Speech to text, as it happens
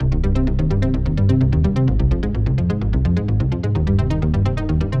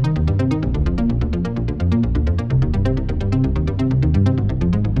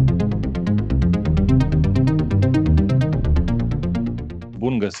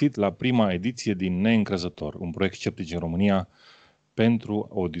găsit la prima ediție din Neîncrezător, un proiect sceptic în România pentru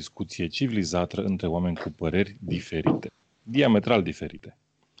o discuție civilizată între oameni cu păreri diferite, diametral diferite.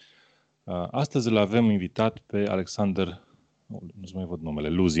 Astăzi îl avem invitat pe Alexander, nu-ți mai văd numele,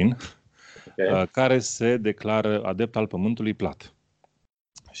 Luzin, care se declară adept al pământului plat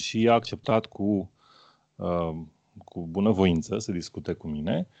și a acceptat cu bunăvoință să discute cu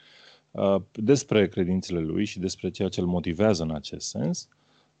mine despre credințele lui și despre ceea ce îl motivează în acest sens.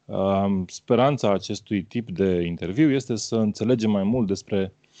 Speranța acestui tip de interviu este să înțelegem mai mult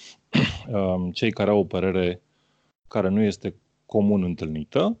despre cei care au o părere care nu este comun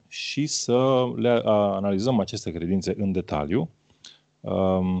întâlnită și să le analizăm aceste credințe în detaliu,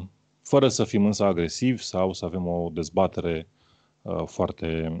 fără să fim însă agresivi sau să avem o dezbatere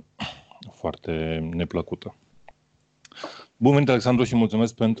foarte, foarte neplăcută. Bun venit, Alexandru, și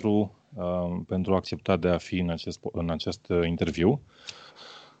mulțumesc pentru acceptat de a fi în acest interviu.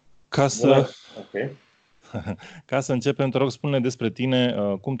 Ca să începem, te rog, spune despre tine,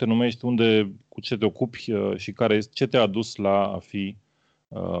 cum te numești, cu ce te ocupi și ce te-a dus la a fi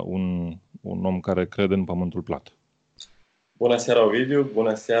un om care crede în pământul plat. Bună seara, Ovidiu!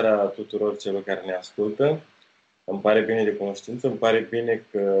 Bună seara tuturor celor care ne ascultă! Îmi pare bine de cunoștință, îmi pare bine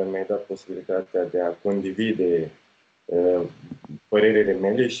că mi-ai dat posibilitatea de a condivide părerile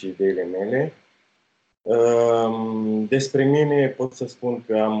mele și ideile mele. Despre mine pot să spun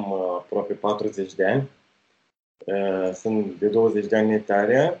că am aproape 40 de ani. Sunt de 20 de ani în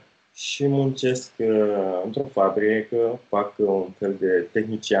Italia și muncesc într-o fabrică, fac un fel de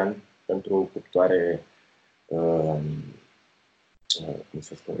tehnician pentru cuptoare, cum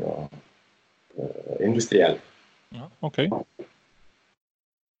să spun eu, industrial. Ok.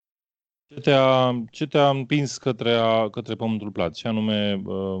 Ce te-a împins către pământul plat? Ce anume,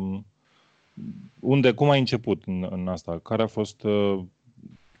 cum ai început în asta? Care a fost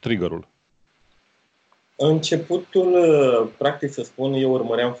triggerul? Începutul, practic să spun, eu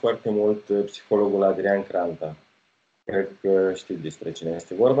urmăream foarte mult psihologul Adrian Cranta. Cred că știi despre cine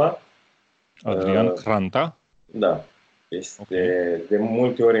este vorba. Adrian Cranta? Da. Este de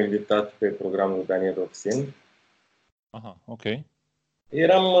multe ori invitat pe programul Daniel Roxin. Aha, ok.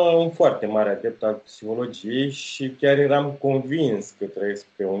 Eram un foarte mare adept al psihologiei și chiar eram convins că trăiesc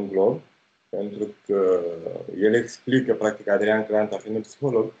pe un glob, pentru că el explică, practic, Adrian Cranta, fiind un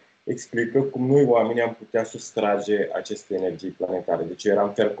psiholog, explică cum noi oamenii am putea sustrage aceste energii planetare. Deci eu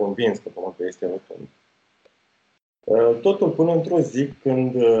eram ferm convins că Pământul este rotund. Totul până într-o zi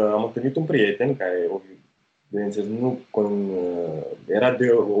când am întâlnit un prieten care, bineînțeles, era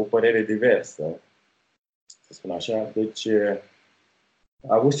de o părere diversă, să spun așa. Deci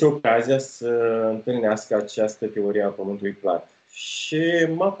a avut și ocazia să întâlnească această teorie a Pământului plat. Și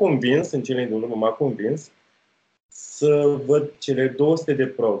m-a convins, în cele din urmă m-a convins să văd cele 200 de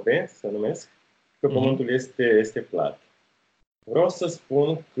probe, să numesc, că Pământul este plat. Vreau să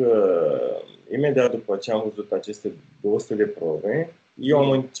spun că imediat după ce am văzut aceste 200 de probe, eu am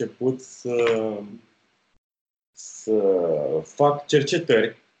început să fac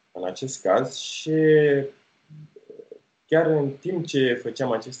cercetări în acest caz și chiar în timp ce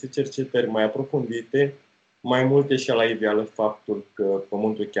făceam aceste cercetări mai aprofundite, mai mult ieșea la iveală faptul că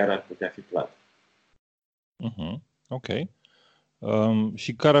Pământul chiar ar putea fi plat. Ok.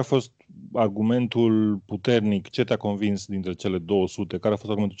 Și care a fost argumentul puternic? Ce te-a convins dintre cele 200? Care a fost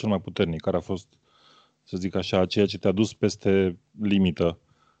argumentul cel mai puternic? Care a fost, să zic așa, ceea ce te-a dus peste limită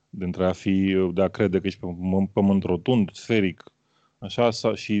de a crede că ești pe pământ rotund, sferic, așa,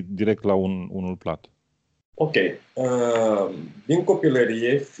 și direct la unul plat? Ok. Din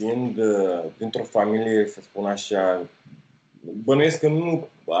copilărie, fiind dintr-o familie, să spun așa, bănuiesc că nu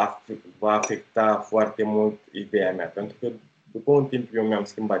va afecta foarte mult ideea mea, pentru că după un timp eu mi-am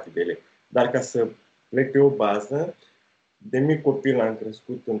schimbat ideile. Dar ca să plec pe o bază, de mic copil am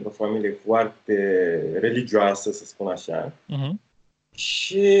crescut într-o familie foarte religioasă, să spun așa,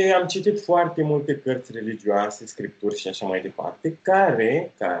 și am citit foarte multe cărți religioase, scripturi și așa mai departe,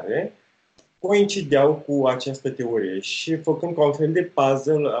 care coincideau cu această teorie. Și făcând ca un fel de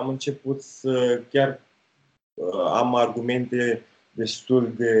puzzle, am început să chiar am argumente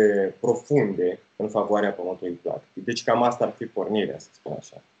destul de profunde în favoarea Pământului plat. Deci cam asta ar fi pornirea, să spun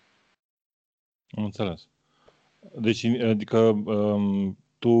așa. Am înțeles. Deci, adică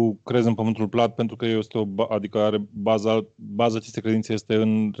tu crezi în Pământul plat pentru că adică are baza acestei credințe este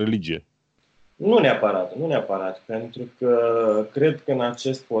în religie. Nu neapărat, pentru că cred că în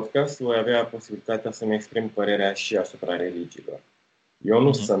acest podcast voi avea posibilitatea să-mi exprim părerea și asupra religiilor. Eu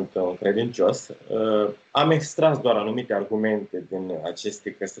nu sunt un credincios, am extras doar anumite argumente din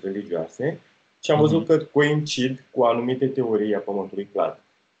aceste cărți religioase și am văzut că coincid cu anumite teorii a Pământului plat.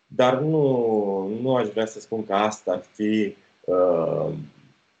 dar nu aș vrea să spun că asta ar fi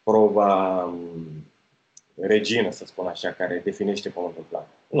prova regină, să spun așa, care definește pământul plat.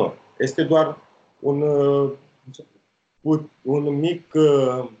 Nu. Este doar o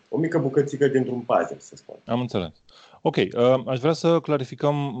mică bucățică dintr-un puzzle, să spun. Am înțeles. Ok. Aș vrea să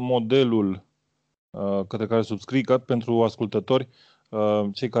clarificăm modelul către care subscrii, că pentru ascultători,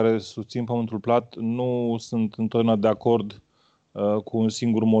 cei care susțin pământul plat nu sunt întotdeauna de acord cu un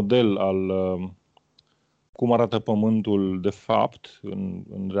singur model al cum arată pământul de fapt,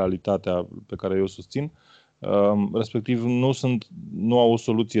 în realitatea pe care eu susțin. Respectiv, nu au o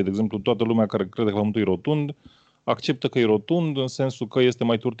soluție. De exemplu, toată lumea care crede că pământul e rotund, acceptă că e rotund, în sensul că este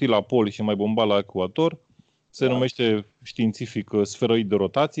mai turtit la pol și mai bombat la ecuator. Se numește științific sferoid de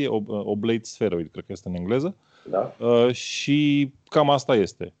rotație, oblate spheroid, cred că este în engleză. Da. Și cam asta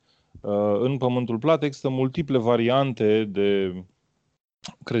este. În pământul plat există multiple variante de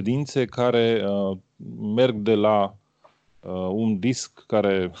credințe care merg de la un disc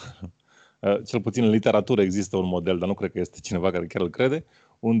care, cel puțin în literatură există un model, dar nu cred că este cineva care chiar îl crede,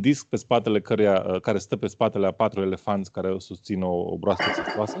 un disc pe spatele care stă pe spatele a 4 elefanți care susțin o broască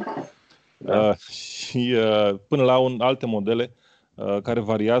țestoasă. Da. Și până la alte modele care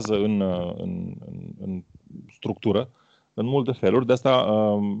variază în structură, în multe feluri. De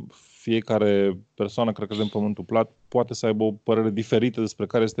asta fiecare persoană care crede în pământul plat poate să aibă o părere diferită despre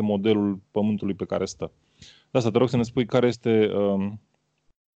care este modelul pământului pe care stă. De asta te rog să ne spui care este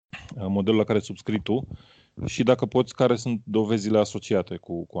modelul la care subscrii tu și, dacă poți, care sunt dovezile asociate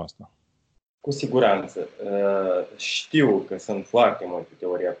cu asta. Cu siguranță. Știu că sunt foarte multe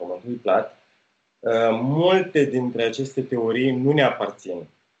teorii a pământului plat. Multe dintre aceste teorii nu ne aparțin.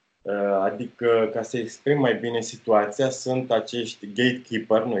 Adică, ca să exprim mai bine situația, sunt acești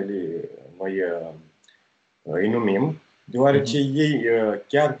gatekeeper, noi îi numim, deoarece ei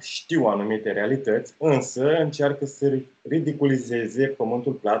chiar știu anumite realități, însă încearcă să ridiculizeze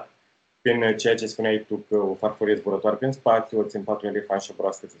pământul plat prin ceea ce spuneai tu, că o farfurie zburătoare prin spațiu, o țin 4 elefanți și o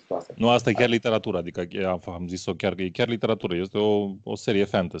broască țestoasă. Nu, asta e chiar literatură, adică am zis-o chiar, că e chiar literatură, este o serie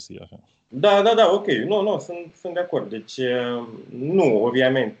fantasy, așa. Da, ok, nu, sunt de acord. Deci, nu,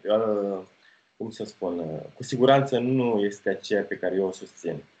 obviamente, cum să spun, cu siguranță nu este aceea pe care eu o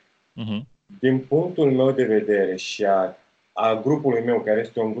susțin. Din punctul meu de vedere și a grupului meu, care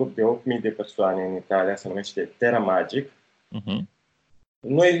este un grup de 8.000 de persoane în Italia, se numește Terra Magic,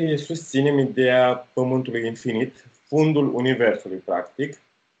 noi susținem ideea pământului infinit, fundul universului, practic,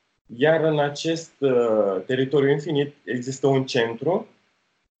 iar în acest teritoriu infinit există un centru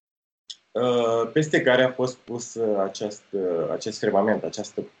peste care a fost pus acest firmament,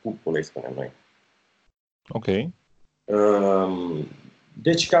 această cupolă, îi spunem noi. Ok.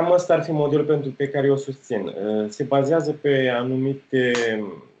 Deci cam ăsta ar fi modelul pe care eu o susțin. Se bazează pe anumite,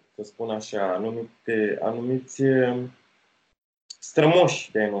 să spun așa, anumiți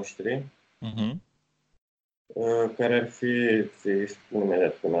strămoși de-ai noștri, care ar fi, să-i spun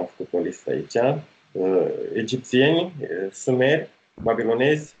imediat că mi-am făcut o listă aici, egipțieni, sumeri,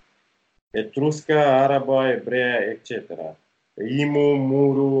 babilonezi, etrusca, araba, ebrea, etc. Imu,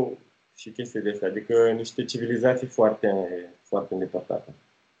 Muru și chestii de astea, adică niște civilizații foarte, foarte îndepărtate.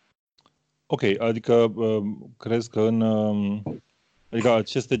 Ok, adică crezi că adică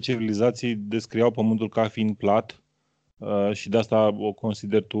aceste civilizații descriau pământul ca fiind plat și de asta o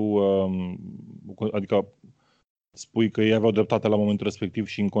consideri tu, adică spui că ei aveau dreptate la momentul respectiv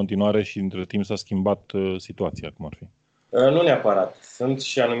și în continuare și între timp s-a schimbat situația, cum ar fi? Nu neapărat. Sunt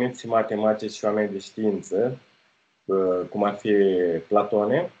și anumiți matematici și oameni de știință, cum ar fi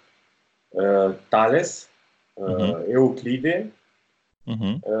Platone, Tales, Euclide,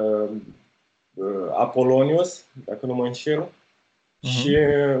 Apolonius, dacă nu mă înșel, și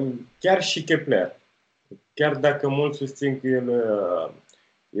chiar și Kepler. Chiar dacă mulți susțin că el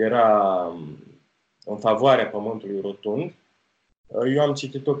era în favoarea pământului rotund, eu am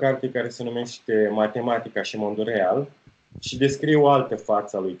citit o carte care se numește Matematica și Mondul Real și descrie o altă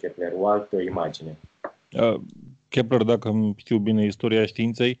față a lui Kepler, o altă imagine. Kepler, dacă îmi știu bine istoria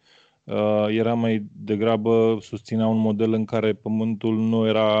științei, era mai degrabă, susținea un model în care Pământul nu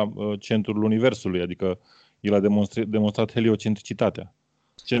era centrul Universului, adică el a demonstrat heliocentricitatea.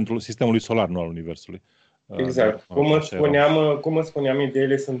 Centrul sistemului solar, nu al Universului. Exact. Cum îți spuneam,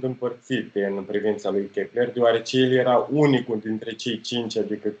 ideile sunt împărțite în privința lui Kepler, deoarece el era unicul dintre cei 5,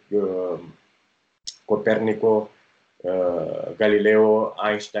 adică Copernico, Galileo,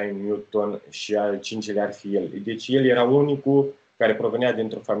 Einstein, Newton și al 5-lea ar fi el. Deci el era unicul care provenea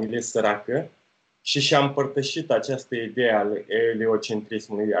dintr-o familie săracă și și-a împărtășit această idee al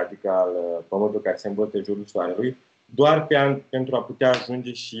heliocentrismului, adică al pământului care se învârte în jurul soarelui, doar pe an, pentru a putea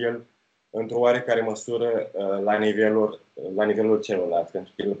ajunge și el într-o oarecare măsură la nivelul celorlalți,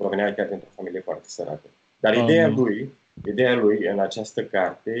 pentru că el provenea chiar dintr-o familie foarte săracă. Dar ideea lui în această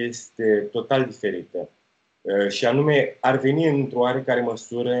carte este total diferită. Și anume, ar veni într-o oarecare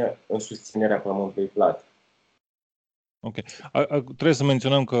măsură în susținerea pământului plat. Ok. Trebuie să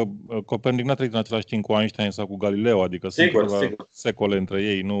menționăm că Copernic n-a trăit în același timp cu Einstein sau cu Galileo, adică sigur, sunt câteva secole între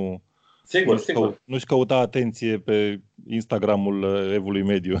ei, nu-și căuta atenție pe Instagramul Evului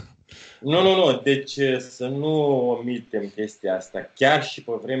Mediu. Nu. Deci să nu omitem chestia asta. Chiar și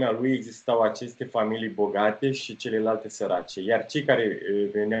pe vremea lui existau aceste familii bogate și celelalte sărace. Iar cei care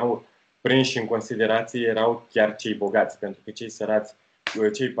veneau prinși în considerație erau chiar cei bogați, pentru că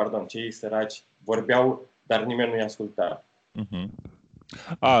cei săraci vorbeau, dar nimeni nu-i asculta.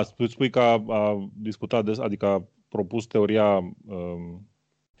 Spui că a discutat adică a propus teoria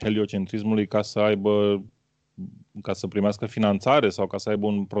heliocentrismului ca să primească finanțare sau ca să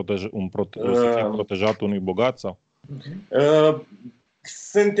aibă să fie protejat unui bogat? Sau?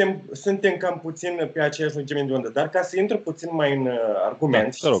 Suntem cam puțin pe aceeași lungime de undă, dar ca să intru puțin mai în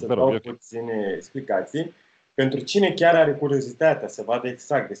argument și să dau puține explicații, pentru cine chiar are curiozitatea să vadă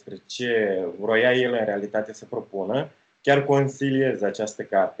exact despre ce vroia el în realitate să propună, chiar consiliez această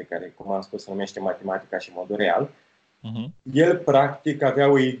carte, care, cum am spus, se numește Matematica și modul real. El, practic, avea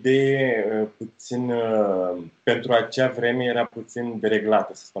o idee puțin, pentru acea vreme era puțin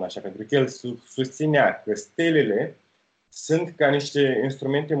dereglată, să spun așa, pentru că el susținea că stelele sunt ca niște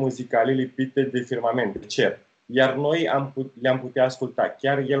instrumente muzicale lipite de firmament, de cer. Iar noi le-am putea asculta.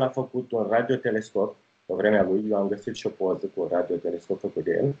 Chiar el a făcut un radiotelescop, pe vremea lui, eu am găsit și o poză cu un radiotelescop făcut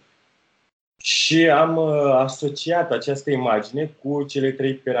de el, și am asociat această imagine cu cele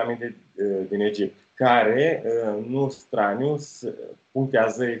 3 piramide din Egipt, care, nu straniu,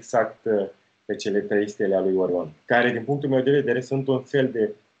 punctează exact pe cele 3 stele ale lui Orion, care, din punctul meu de vedere, sunt un fel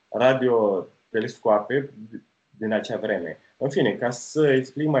de radiotelescoape din acea vreme. În fine, ca să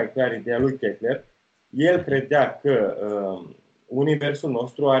explic mai clar ideea lui Kepler, el credea că universul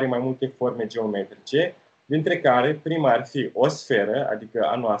nostru are mai multe forme geometrice, dintre care prima ar fi o sferă, adică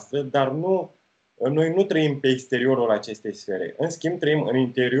a noastră, dar noi nu trăim pe exteriorul acestei sfere. În schimb, trăim în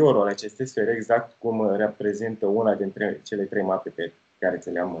interiorul acestei sfere, exact cum reprezintă una dintre cele 3 mape pe care ți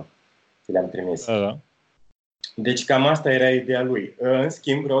le-am trimis. Deci cam asta era ideea lui. În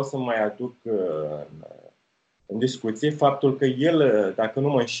schimb, vreau să mai aduc în discuție faptul că el, dacă nu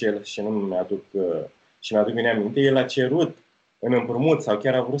mă înșel și mi-aduc bine aminte, el a cerut în împrumut sau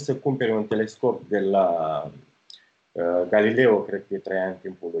chiar a vrut să cumpere un telescop de la Galileo, cred că trăia în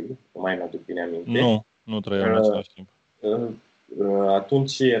timpul lui, nu mai mi-aduc bine aminte. Nu trăia în același timp.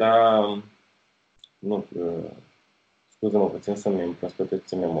 Atunci era... Scuză-mă puțin să-mi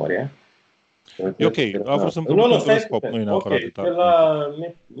împrospătăți memoria. E ok, a vrut să-mi propun un telescop, nu e neapărat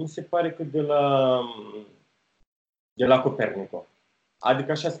mi se pare că de la Copernico.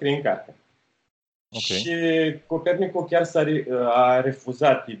 Adică așa scrie în carte. Okay. Și Copernico chiar a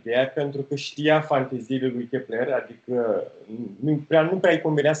refuzat ideea pentru că știa fanteziile lui Kepler, adică nu prea îi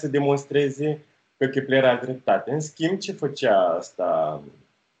convenea să demonstreze că Kepler a dreptate. În schimb, ce făcea asta?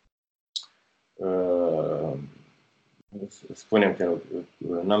 Spune-mi că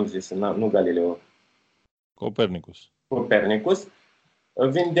n-am zis, nu Galileo. Copernicus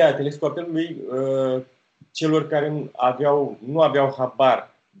vindea telescoapele lui celor care nu aveau habar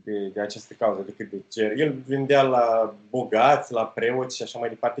de această cauză decât de cer. El vindea la bogați, la preoți și așa mai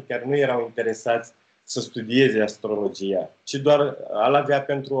departe, care nu erau interesați să studieze astrologia, ci doar îl avea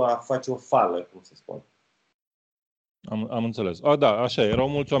pentru a face o fală, cum se spune. Am înțeles. Da, așa, erau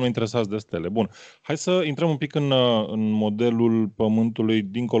mulți oameni interesați de stele. Bun. Hai să intrăm un pic în modelul Pământului,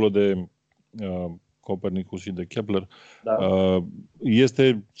 dincolo de Copernicus și de Kepler. Da.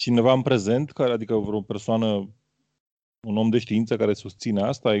 Este cineva în prezent, adică vreo persoană, un om de știință care susține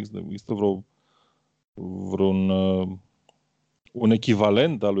asta? Există un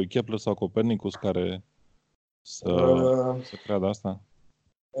echivalent al lui Kepler sau Copernicus care să creadă asta?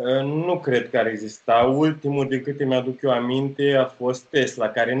 Nu cred că ar exista. Ultimul, de câte mi-aduc eu aminte, a fost Tesla,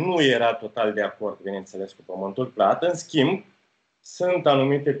 care nu era total de acord, bineînțeles, cu Pământul plat. În schimb, sunt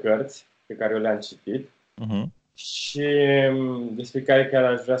anumite cărți pe care eu le-am citit și despre care chiar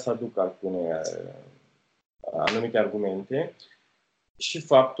aș vrea să aduc anumite argumente. Și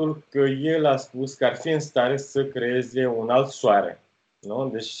faptul că el a spus că ar fi în stare să creeze un alt soare. Nu?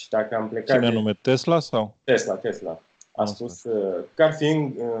 Deci dacă am plecat... Cine anume? Tesla sau? Tesla. A spus că ar fi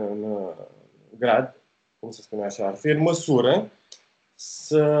în grad, cum se spune așa, ar fi în măsură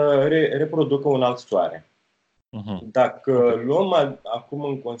să reproducă un alt soare. Dacă luăm acum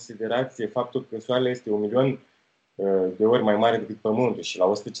în considerație faptul că soarele este 1 de ori mai mare decât Pământul și la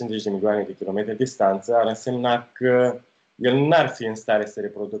 150 de milioane de kilometri distanță, ar însemna că el n-ar fi în stare să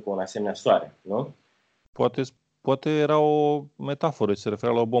reproducă un asemenea soare, nu? Poate era o metaforă, se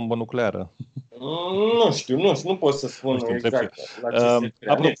referea la o bombă nucleară. Nu știu, nu pot să spun Nu știu, întreb și eu. exact la ce se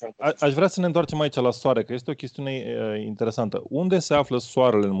referea. Aș vrea să ne întoarcem aici la soare, că este o chestiune interesantă. Unde se află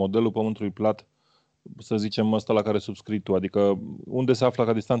soarele în modelul Pământului plat, să zicem ăsta la care subscrii tu? Adică unde se află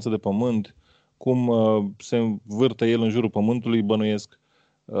ca distanță de Pământ? Cum se învârte el în jurul Pământului, bănuiesc?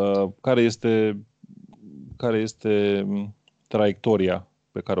 Care este traiectoria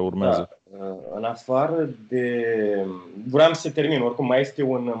pe care o urmează? Da, în afară de... Vreau să termin, oricum mai este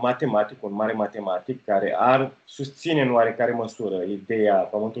un matematic, un mare matematic, care ar susține în oarecare măsură ideea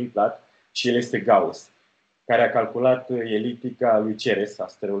Pământului plat și el este Gauss, care a calculat eliptica lui Ceres,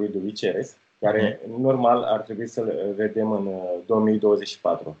 asteroidului Ceres, care normal ar trebui să-l vedem în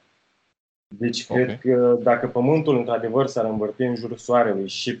 2024. Deci cred că dacă Pământul într-adevăr s-ar învârti în jurul Soarelui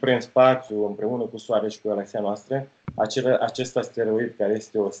și prin spațiu împreună cu Soare și cu galaxia noastră, acest asteroid, care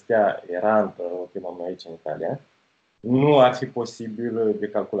este o stea erantă, o chemăm noi aici în Italia, nu ar fi posibil de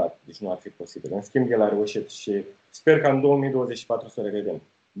calculat. Deci nu ar fi posibil. În schimb, el a reușit și sper că în 2024 să le vedem.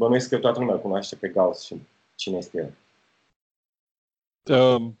 Bănuiesc că toată lumea cunoaște pe Gauss și cine este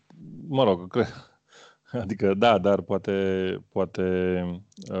el. Mă rog, cred. Adică da, dar poate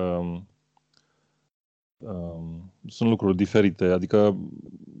sunt lucruri diferite. Adică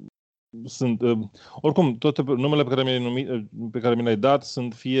sunt oricum toate numele pe care mi le-ai dat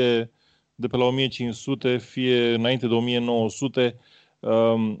sunt fie de pe la 1500, fie înainte de 1900.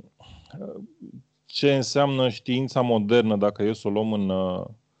 Ce înseamnă știința modernă, dacă e să o luăm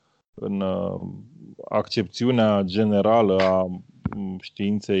în accepțiunea generală a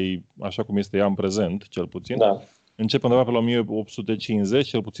științei, așa cum este ea în prezent, cel puțin. Da. Începe undeva pe la 1850,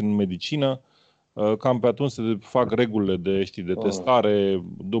 cel puțin în medicină. Cam pe atunci se fac regulile de testare,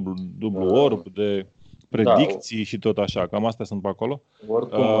 dublu orb, de predicții și tot așa. Cam astea sunt pe acolo.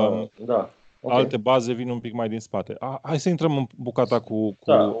 Oricum, da. Okay. Alte baze vin un pic mai din spate. Hai să intrăm în bucata cu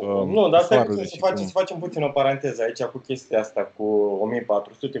nu, dar să facem puțin o paranteză aici cu chestia asta, cu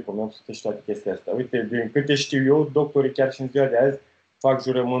 1400, cu 1800 și toate chestia asta. Uite, din câte știu eu, doctorii chiar și în ziua de azi fac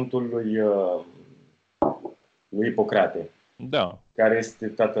jurământul lui Ipocrate. Da. Care este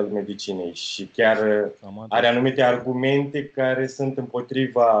tatăl medicinei și chiar are anumite argumente care sunt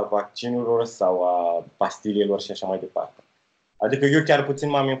împotriva vaccinurilor sau a pastilelor și așa mai departe. Adică eu chiar puțin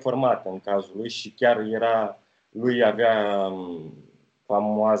m-am informat în cazul lui și chiar lui avea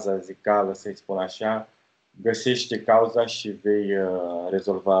famoasa zicală, să-i spun așa, găsește cauza și vei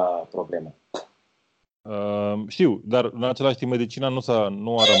rezolva problema. Știu, dar în același timp medicina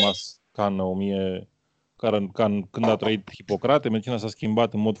nu a rămas ca în când a trăit Hipocrate. Medicina s-a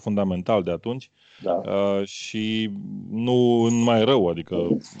schimbat în mod fundamental de atunci. Da. Și nu în mai rău, adică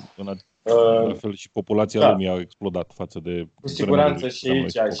la fel și populația lumii a explodat față de... Cu siguranță și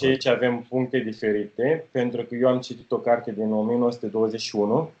aici avem puncte diferite, pentru că eu am citit o carte din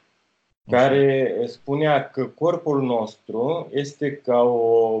 1921 care spunea că corpul nostru este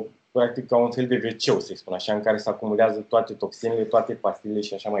practic ca un fel de WC-ul, să-i spun așa, în care se acumulează toate toxinele, toate pastilele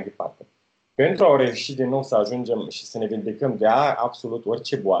și așa mai departe. Pentru a reuși din nou să ajungem și să ne vindecăm de absolut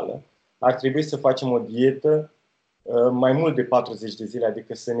orice boală, ar trebui să facem o dietă mai mult de 40 de zile,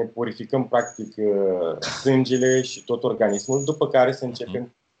 adică să ne purificăm practic sângele și tot organismul, după care să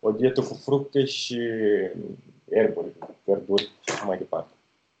începem o dietă cu fructe și erburi, verduri și așa mai departe.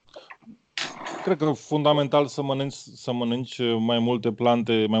 Cred că fundamental să mănânci mai multe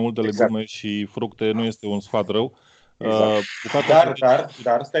plante, mai multe legume și fructe nu este un sfat rău. Exact.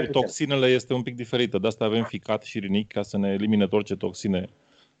 Dar stai puțin. Toxinele este un pic diferită. De asta avem ficat și rinic ca să ne elimine orice toxine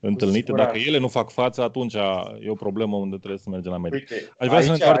întâlnite. Dacă ele nu fac față, atunci e o problemă unde trebuie să mergem la medic. Uite,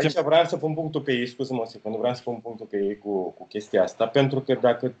 aici vreau să pun punctul pe ei, scuze-mă o secundă, vreau să pun punctul pe ei cu chestia asta, pentru că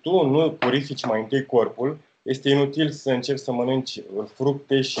dacă tu nu purifici mai întâi corpul, este inutil să începi să mănânci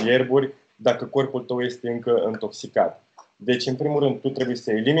fructe și ierburi dacă corpul tău este încă intoxicat. Deci, în primul rând, tu trebuie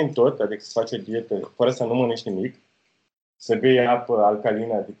să elimini tot, adică să faci o dietă fără să nu mănânci nimic, să bei apă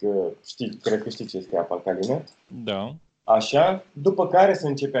alcalină, adică cred că știi ce este apă alcalină. Da. Așa, după care să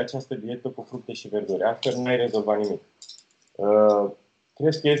începe această dietă cu fructe și verduri. Altfel nu ai rezolvat nimic.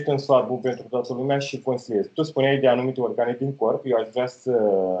 Cred că este un sfat bun pentru toată lumea și consiliez. Tu spuneai de anumite organe din corp, eu aș vrea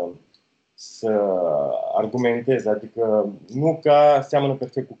să argumentez, adică nuca seamănă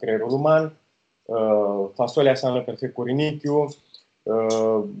perfect cu creierul uman, fasolea seamănă perfect cu rinichiul,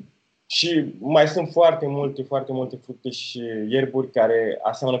 și mai sunt foarte multe fructe și ierburi care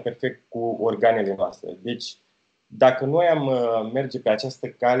aseamănă perfect cu organele noastre. Deci, dacă noi am merge pe această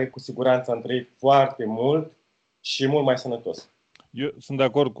cale, cu siguranță am trăit foarte mult și mult mai sănătos. Eu sunt de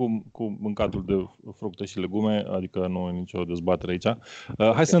acord cu mâncatul de fructe și legume, adică nu e nicio dezbatere aici.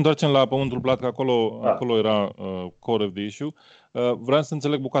 Hai să ne întoarcem la pământul plat, că acolo era core of the issue. Vreau să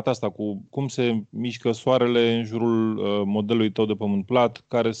înțeleg bucata asta cu cum se mișcă soarele în jurul modelului tău de pământ plat,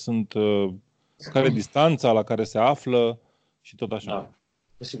 care e distanța la care se află și tot așa. Da,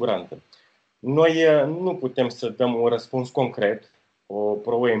 cu siguranță. Noi nu putem să dăm un răspuns concret, o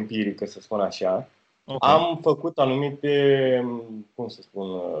probă empirică, să spun așa. Okay. Am făcut anumite,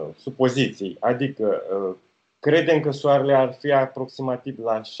 supoziții. Adică credem că Soarele ar fi aproximativ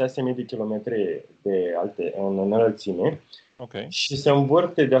la 6.000 de kilometri în înălțime, și se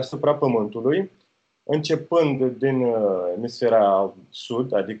învârte deasupra Pământului, începând din emisfera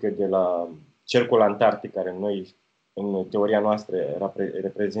sud, adică de la cercul antarctic, care noi, în teoria noastră,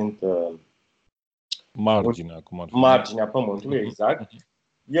 reprezintă marginea Pământului, exact.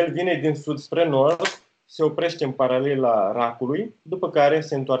 El vine din sud spre nord, se oprește în paralela racului, după care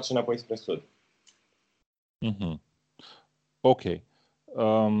se întoarce înapoi spre sud. Ok.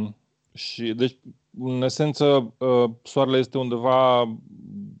 Și deci, în esență, Soarele este undeva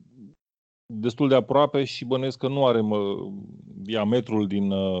destul de aproape și bănuiesc că nu are diametrul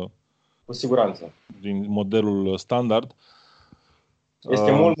cu siguranță din modelul standard.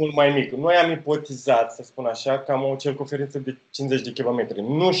 Este mult, mult mai mic. Noi am ipotizat, să spun așa, că am o circumferință de 50 de kilometri.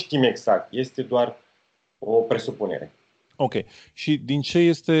 Nu știm exact. Este doar o presupunere. Ok. Și din ce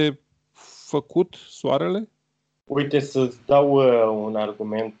este făcut Soarele? Uite, să-ți dau un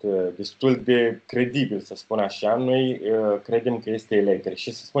argument destul de credibil, să spun așa. Noi credem că este electric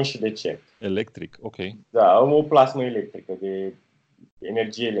și să spun și de ce. Electric, ok. Da, o plasmă electrică, de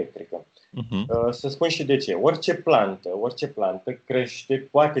energie electrică. Să spun și de ce. Orice plantă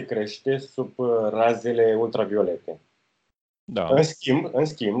poate crește sub razele ultraviolete. Da. În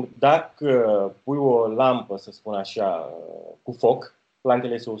schimb, dacă pui o lampă, să spun așa, cu foc,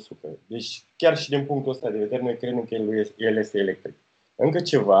 plantele se usucă. Deci, chiar și din punctul ăsta de vedere, noi credem că el este electric. Încă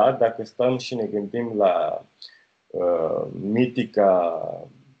ceva, dacă stăm și ne gândim la mitica,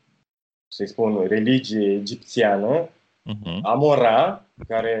 să-i spun, religie egipțiană, Amon-Ra,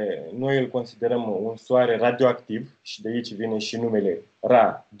 care noi îl considerăm un soare radioactiv, și de aici vine și numele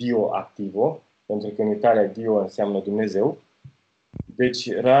radioactivo, pentru că în Italia Dio înseamnă Dumnezeu.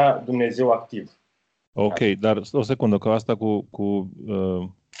 Deci Ra, Dumnezeu activ. Ok, dar o secundă, că asta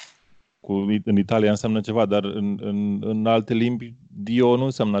în Italia înseamnă ceva, dar în alte limbi Dio nu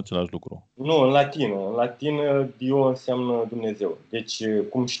înseamnă același lucru. Nu, în latină Dio înseamnă Dumnezeu. Deci,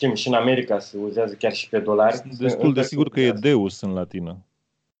 cum știm, și în America se uzează chiar și pe dolari. Sunt destul de sigur că e Deus în latină.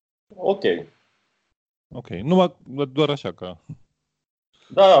 Ok. Ok, numai doar așa ca...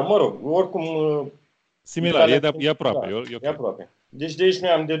 Da, mă rog, oricum... Similar, e aproape. Da, e aproape. Deci de aici noi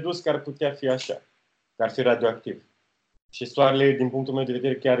am dedus că ar putea fi așa, că ar fi radioactiv. Și Soarele, din punctul meu de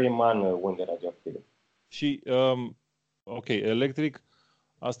vedere, chiar emană unde radioactive. Și, ok, electric,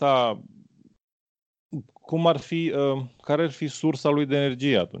 asta, care ar fi sursa lui de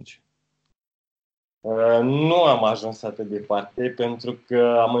energie atunci? Nu am ajuns atât de departe, pentru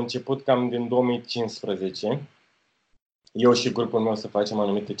că am început cam din 2015. Eu și grupul meu să facem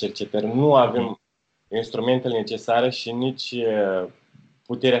anumite cercetări. Nu avem instrumentele necesare și nici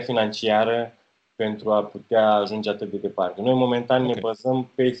puterea financiară pentru a putea ajunge atât de departe. Noi momentan ne bazăm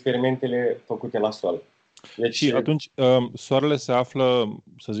pe experimentele făcute la sol. Deci, și atunci Soarele se află,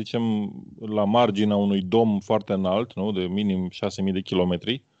 să zicem, la marginea unui dom foarte înalt, nu? De minim 6.000 de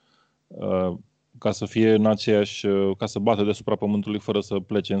kilometri, ca să fie în ca să bată deasupra Pământului fără să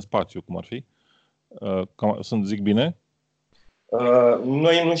plece în spațiu, cum ar fi. Zic bine?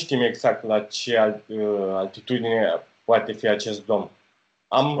 Noi nu știm exact la ce altitudine poate fi acest dom.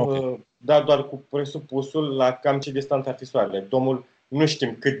 Am dat doar cu presupusul la cam ce distanță ar fi Soarele. Domul nu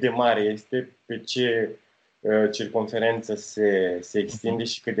știm cât de mare este, pe ce circumferență se extinde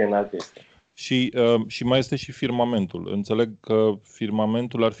și cât de înalt este. Și mai este și firmamentul. Înțeleg că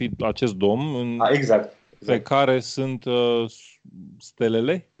firmamentul ar fi acest dom exact. Pe care sunt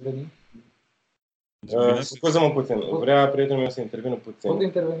stelele? Scuză-mă puțin. Vrea prietenul meu să intervină puțin. Pot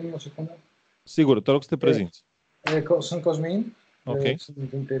interveni o secundă? Sigur, te rog să te prezinți. Sunt Cosmin. Okay. Sunt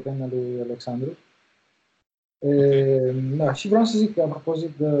un prieten al lui Alexandru. Da, și vreau să zic că, apropo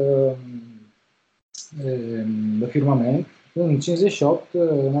de firmament, în 58,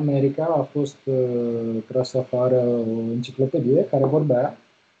 în America, a fost trasă afară o enciclopedie care vorbea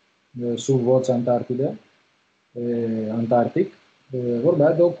sub Ocean Antarctic,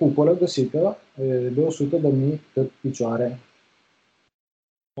 vorbea de o cupolă găsită de 100.000 de picioare.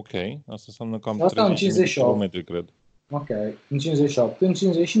 Ok, asta înseamnă cam 30 de kilometri, cred. Ok, în 58. În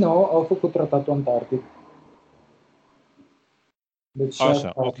 59 au făcut tratatul Antarctic. Deci Așa,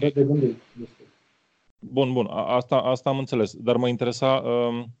 asta ok. de gândit. Bun. Asta am înțeles. Dar mă interesa,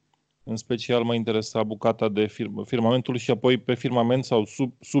 în special mă interesa bucata de firmamentul și apoi pe firmament sau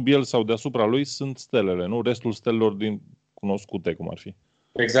sub el sau deasupra lui sunt stelele, nu? Restul stelelor din cunoscute, cum ar fi.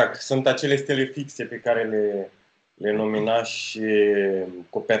 Exact. Sunt acele stele fixe pe care le numina și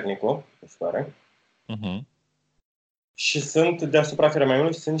Copernico, istoare. Și sunt deasupra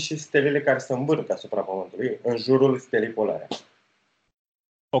firmamentului, sunt și stelele care se învârt deasupra Pământului, în jurul stelei polare.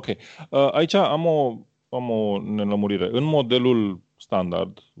 Ok. Aici am o nelămurire. În modelul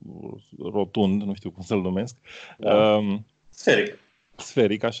standard, rotund, nu știu cum să-l numesc, Da.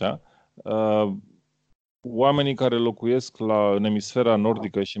 sferic, așa, oamenii care locuiesc în emisfera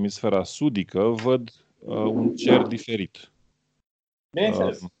nordică și emisfera sudică văd un cer diferit.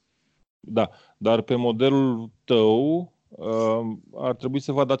 Bineînțeles. Da, dar pe modelul tău ar trebui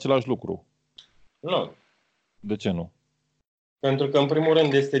să vadă același lucru. Nu. De ce nu? Pentru că, în primul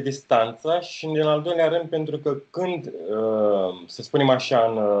rând, este distanța și, în al doilea rând, pentru că când, să spunem așa,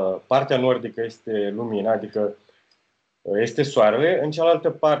 în partea nordică este lumina, adică este soarele, în cealaltă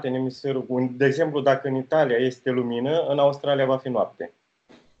parte, în emisferul, de exemplu, dacă în Italia este lumină, în Australia va fi noapte.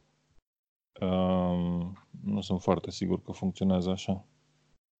 Nu sunt foarte sigur că funcționează așa.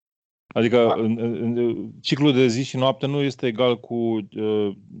 Adică ciclul de zi și noapte nu este egal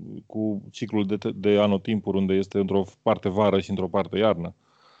cu ciclul de anotimpuri, unde este într-o parte vară și într-o parte iarnă.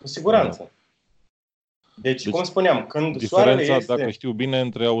 Cu siguranță. Deci, cum spuneam, când diferența, soarele este... dacă știu bine,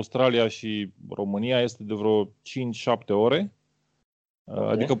 între Australia și România este de vreo 5-7 ore.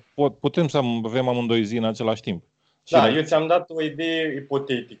 Okay. Adică putem să avem amândoi zi în același timp. Da, eu ți-am dat o idee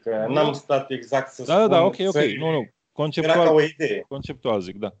ipotetică. N-am stat exact să spun... Da, ok. Nu. Conceptual, era ca o idee. Conceptual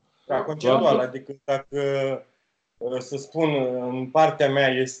zic, da. Da, conceptual. Adică dacă, să spun, în partea mea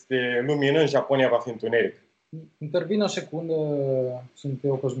este lumină, în Japonia va fi întuneric. Intervin o secundă, sunt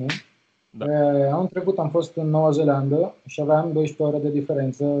eu, Cosmin. Da. Anul trecut am fost în Noua Zeelandă și aveam 12 ore de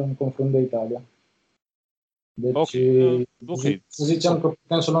diferență în confrunt de Italia. Deci, okay. să zicem că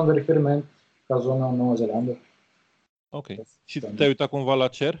putem să luăm de referiment ca zona în Noua Zeelandă. Ok. Și te-ai uitat cumva la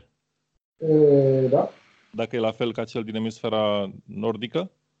cer? Da. Dacă e la fel ca cel din emisfera nordică?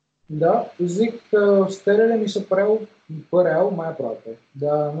 Da, zic că stelele mi se păreau mai aproape,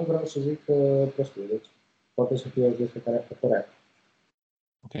 dar nu vreau să zic prostie, deci poate să fie despre care părea.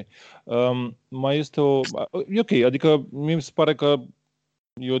 Ok. Mai este e ok, adică mi se pare că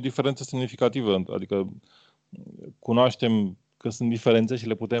e o diferență semnificativă, adică cunoaștem că sunt diferențe și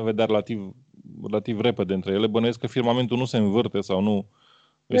le putem vedea relativ repede între ele. Bănuiesc că firmamentul nu se învârte sau nu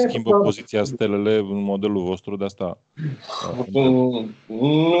își schimbă poziția stelele în modelul vostru, de asta.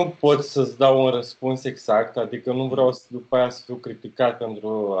 Nu pot să-ți dau un răspuns exact, adică nu vreau după aia să fiu criticat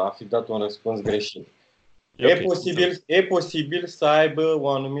pentru a fi dat un răspuns greșit. E posibil să aibă o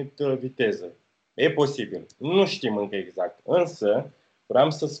anumită viteză. E posibil. Nu știm încă exact. Însă,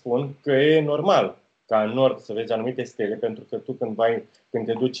 vreau să spun că e normal ca în nord să vezi anumite stele, pentru că tu când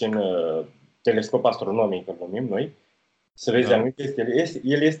te duci în telescop astronomic, îl numim noi, să vezi anumite stele,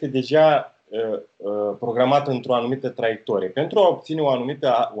 el este deja programat într-o anumită traiectorie. Pentru a obține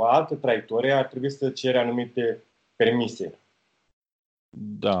o altă traiectorie ar trebui să ceri anumite permise.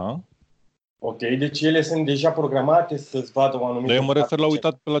 Da. Ok, deci ele sunt deja programate să-ți vadă o anumită... Dar eu mă refer la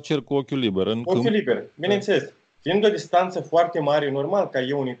uitat pe la cer cu ochiul liber. Ochiul liber, bineînțeles. Fiind o distanță foarte mare, e normal ca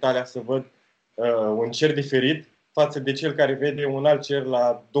eu în Italia să văd un cer diferit față de cel care vede un alt cer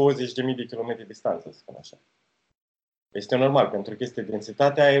la 20.000 de kilometri distanță, să spun așa. Este normal, pentru că este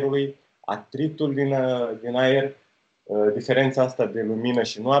densitatea aerului, atritul din aer, diferența asta de lumină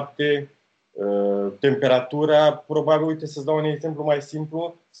și noapte, temperatura. Probabil, uite, să-ți dau un exemplu mai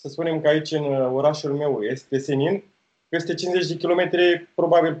simplu. Să spunem că aici, în orașul meu, este senin, peste 50 de kilometri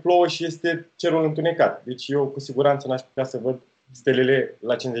probabil plouă și este cerul întunecat. Deci eu cu siguranță n-aș putea să văd stelele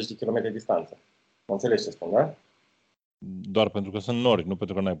la 50 de kilometri distanță. Mă înțelegi ce spun, da? Doar pentru că sunt nori, nu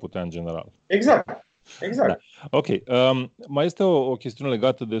pentru că n-ai putea în general. Exact. Da. Ok. Mai este o chestiune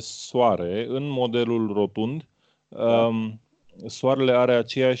legată de soare. În modelul rotund, soarele are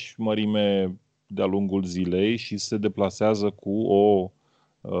aceeași mărime de-a lungul zilei și se deplasează cu o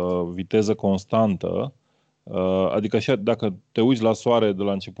viteză constantă. Adică așa, dacă te uiți la soare de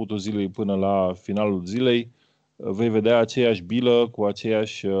la începutul zilei până la finalul zilei, vei vedea aceeași bilă cu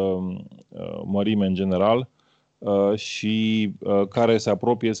aceeași mărime în general și care se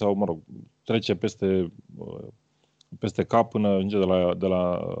apropie sau, mă rog, trece peste cap până ajunge de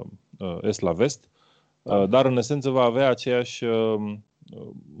la est la vest, dar în esență va avea aceeași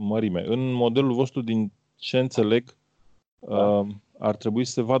mărime. În modelul vostru, din ce înțeleg, ar trebui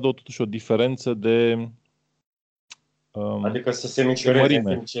să se vadă totuși o diferență de Adică să se micșoreze în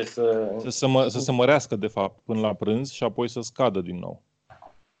timp ce să se mărească, de fapt, până la prânz și apoi să scadă din nou.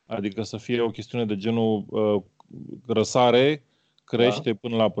 Adică să fie o chestiune de genul răsare, crește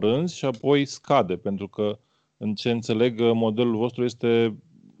până la prânz și apoi scade. Pentru că, în ce înțeleg, modelul vostru este,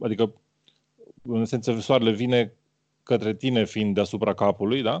 adică, în esență, soarele vine către tine fiind deasupra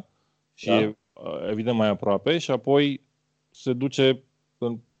capului, da? Și e evident mai aproape și apoi se duce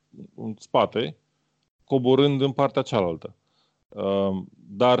în spate, coborând în partea cealaltă.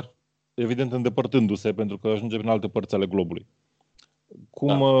 Dar, evident, îndepărtându-se, pentru că ajunge prin alte părți ale globului.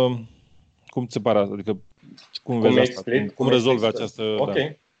 Cum ți se pare asta? Adică, cum vezi asta? Cum rezolvi această...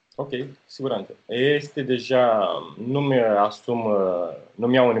 Ok, siguranță. Este deja... Nu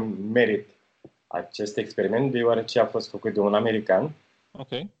mi-au un merit acest experiment, deoarece a fost făcut de un american. Ok.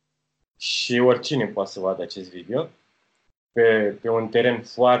 Și oricine poate să vadă acest video. Pe un teren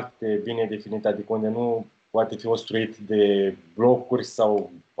foarte bine definit, adică unde nu poate fi ostruit de blocuri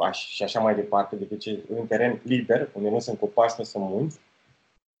și așa mai departe, decât un teren liber, unde nu sunt copaci, nu sunt munți.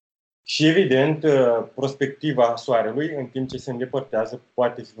 Și evident, prospectiva soarelui, în timp ce se îndepărtează,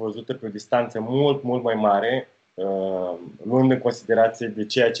 poate fi văzută pe o distanță mult, mult mai mare, luând în considerație de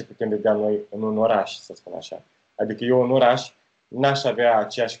ceea ce putem vedea noi în un oraș, să spun așa. Adică eu în oraș n-aș avea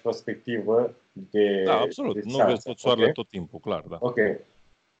aceeași perspectivă de... Da, absolut. De nu vezi tot soarele tot timpul, clar. Da. Ok.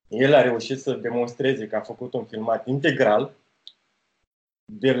 El a reușit să demonstreze că a făcut un filmat integral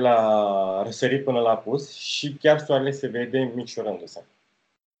de la răsărit până la apus și chiar soarele se vede micșorându-se.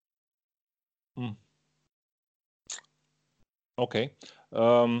 Ok.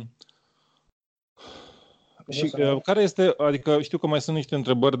 Și care este, adică știu că mai sunt niște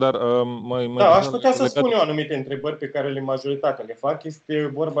întrebări, dar aș putea să spun eu anumite întrebări pe care majoritatea le fac. Este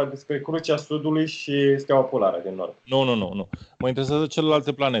vorba despre Crucea Sudului și Steaua Polară din Nord. Nu. Mă interesează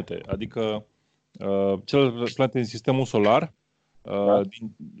celelalte planete, adică celelalte planete din Sistemul Solar.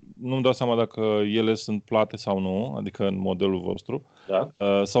 Nu-mi dau seama dacă ele sunt plate sau nu, adică în modelul vostru.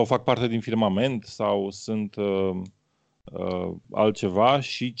 Sau fac parte din firmament sau sunt... altceva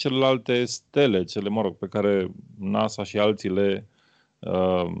și celelalte stele, pe care NASA și alții le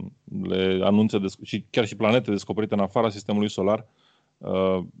anunță și chiar și planete descoperite în afara sistemului solar.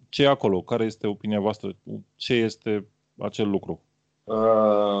 Ce e acolo? Care este opinia voastră? Ce este acel lucru?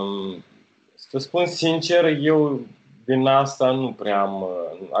 Să spun sincer, eu din NASA nu prea am,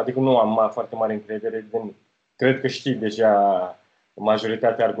 adică nu am foarte mare încredere. Cred că știi deja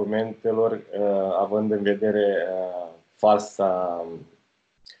majoritatea argumentelor, având în vedere falsa,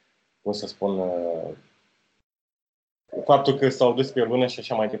 cum să spun, faptul că s-au dus pe lună și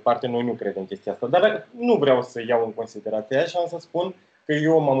așa mai departe, noi nu credem chestia asta. Dar nu vreau să iau în considerație aia și am să spun că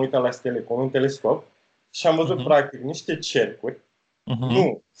eu m-am uitat la stele cu un telescop și am văzut practic niște cercuri,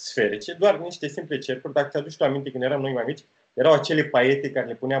 nu sferice, doar niște simple cercuri. Dacă ți-aduci tu aminte, când eram noi mai mici, erau acele paiete care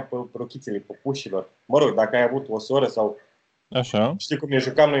le puneam pe rochițele păpușilor. Mă rog, dacă ai avut o soră sau... Așa. Știi cum ne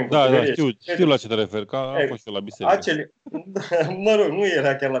jucam noi în copilărie? Da, știu la ce te referi, că am fost eu la biserică. Mă rog, nu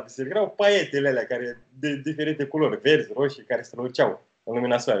era chiar la biserică, erau paietele alea care, de diferite culori, verzi, roșii, care străluceau în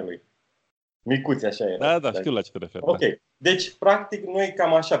lumina soarelui. Micuți așa erau. Da, știu la ce te referi. Ok. Deci, practic, noi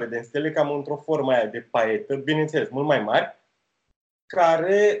cam așa vedem stele, cam într-o formă aia de paietă, bineînțeles, mult mai mari,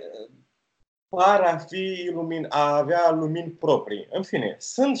 care par a avea lumini proprii. În fine,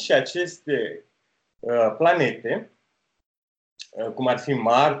 sunt și aceste planete, cum ar fi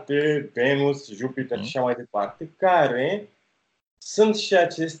Marte, Venus, Jupiter și așa mai departe, care sunt și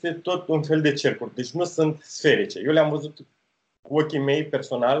aceste tot un fel de cercuri. Deci nu sunt sferice. Eu le-am văzut cu ochii mei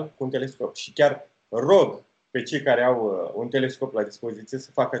personal cu un telescop și chiar rog pe cei care au un telescop la dispoziție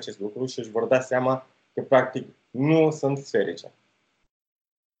să facă acest lucru și își vor da seama că practic nu sunt sferice.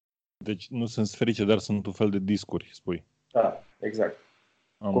 Deci nu sunt sferice, dar sunt un fel de discuri, spui. Da, exact.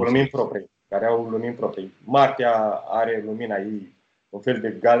 Cu lumini proprii, care au lumini proprii. Marte are lumina ei un fel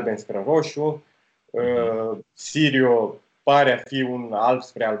de galben spre roșu, Sirio pare a fi un alb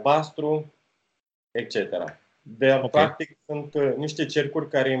spre albastru, etc. Dar, practic, sunt niște cercuri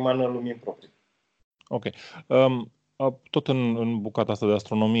care emană lumini proprii. Ok. Tot în bucata asta de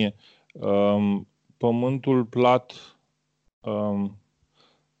astronomie, Pământul plat...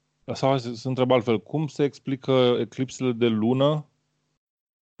 Sau să întreb altfel, cum se explică eclipsele de lună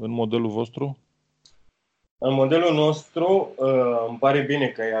în modelul vostru? În modelul nostru, îmi pare bine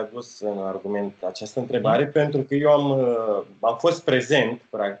că ai adus în argument această întrebare, pentru că eu am fost prezent,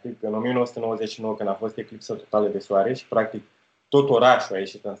 practic, în 1999, când a fost eclipsă totală de soare și, practic, tot orașul a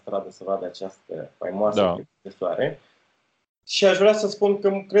ieșit în stradă să vadă această faimoasă eclipsă de soare. Și aș vrea să spun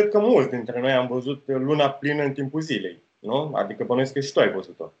că cred că mulți dintre noi am văzut luna plină în timpul zilei, nu? Adică bănuiesc că și tu ai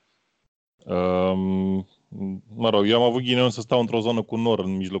văzut-o. Mă rog, eu am avut ghinion să stau într-o zonă cu nor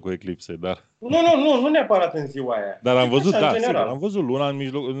în mijlocul eclipsei, dar... Nu neapărat în ziua aia. Dar am văzut, așa, da, în general. sigur, am văzut luna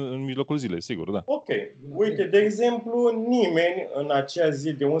în mijlocul zilei, sigur, da. Ok. Uite, de exemplu, nimeni în acea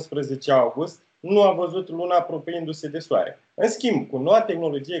zi de 11 august nu a văzut luna apropiindu-se de soare. În schimb, cu noua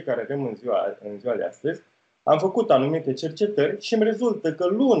tehnologie care avem în ziua de astăzi, am făcut anumite cercetări și îmi rezultă că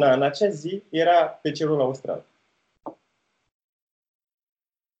luna în acea zi era pe cerul austral.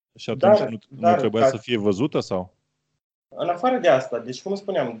 Și atunci nu trebuia să fie văzută sau? În afară de asta, deci cum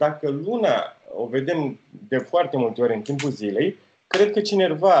spuneam, dacă luna o vedem de foarte multe ori în timpul zilei, cred că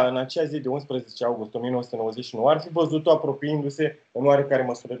cineva în acea zi de 11 august 1999 ar fi văzut-o apropiindu-se în oarecare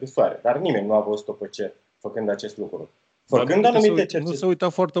măsură de soare. Dar nimeni nu a văzut-o pe cer făcând acest lucru. Făcând anumite cercetări. Nu se uita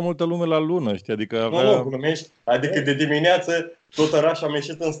foarte multă lume la lună, știi? Adică Nu, glumești. Adică de dimineață tot orașul am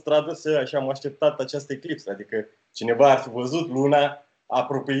ieșit în stradă și am așteptat această eclipsă. Adică cineva ar fi văzut luna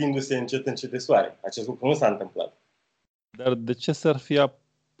apropiindu-se încet de soare. Acest lucru nu s-a întâmplat. Dar de ce s-ar fi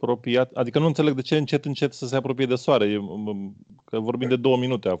apropiat? Adică nu înțeleg de ce încet să se apropie de soare. Că vorbim de 2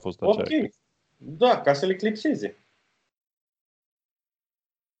 minute a fost acea eclipsă. Da, ca să le eclipseze.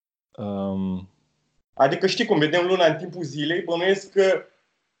 Adică știi cum, vedem luna în timpul zilei, bănuiesc că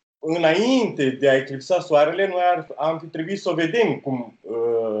înainte de a eclipsa soarele, noi am fi trebuit să o vedem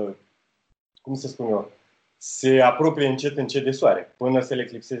cum să spun eu, se apropie încet de soare, până să le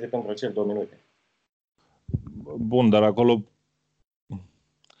eclipseze pentru acele 2 minute. Bun, dar acolo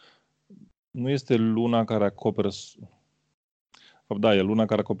nu este luna care acoperă... Da, e luna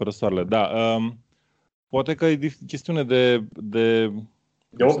care acoperă soarele. Da, poate că e chestiune de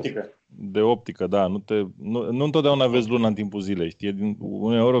optică. De optică, da. Nu întotdeauna vezi luna în timpul zilei, știi?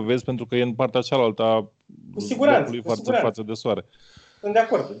 Uneori o vezi pentru că e în partea cealaltă a locului față de soare. Sunt de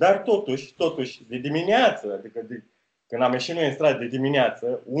acord, dar totuși, de dimineață, adică când am ieșit noi în stradă de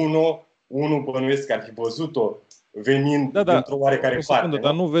dimineață, unul bănuiesc că ar fi văzut-o venind dintr-o oarecare parte.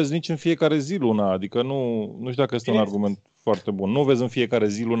 Dar nu vezi nici în fiecare zi luna, adică nu știu dacă este un argument foarte bun. Nu vezi în fiecare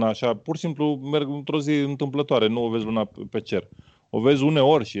zi luna așa, pur și simplu merg într-o zi întâmplătoare, nu o vezi luna pe cer. O vezi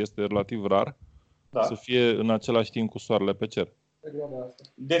uneori și este relativ rar să fie în același timp cu soarele pe cer.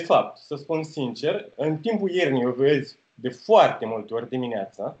 De fapt, să spun sincer, în timpul iernii o vezi de foarte multe ori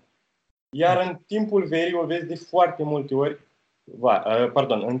dimineața, iar în timpul verii o vezi de foarte multe ori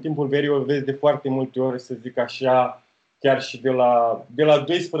în timpul verii o vezi de foarte multe ori, să zic așa, chiar și de la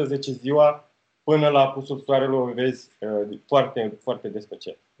 12 ziua până la apusul soarelui o vezi foarte, foarte des pe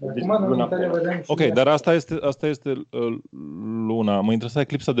cer. Ok, dar asta este luna. Mă interesa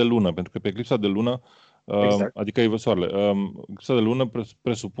eclipsa de lună, pentru că pe eclipsa de lună, exact. adică e soarele, eclipsa de lună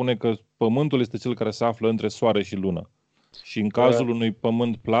presupune că Pământul este cel care se află între soare și lună. Și în cazul unui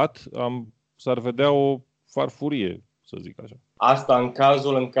pământ plat, s-ar vedea o farfurie, să zic așa. Asta în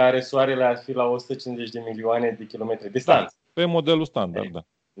cazul în care soarele ar fi la 150 de milioane de kilometri distanță. Pe modelul standard, da.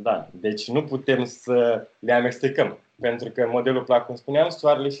 Da, deci nu putem să le amestecăm. Pentru că în modelul plat, cum spuneam,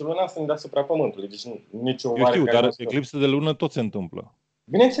 soarele și luna sunt deasupra Pământului. Deci nicio oarecare... dar eclipse de lună tot se întâmplă.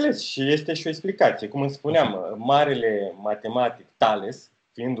 Bineînțeles, și este și o explicație. Cum îmi spuneam, marele matematic Thales,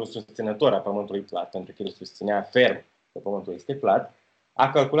 fiind un susținător a Pământului plat, pentru că el susținea ferm că Pământul este plat,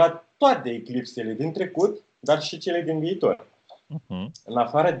 a calculat toate eclipsele din trecut, dar și cele din viitor. În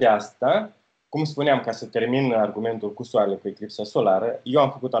afară de asta, cum spuneam, ca să termin argumentul cu soarele cu eclipsa solară, eu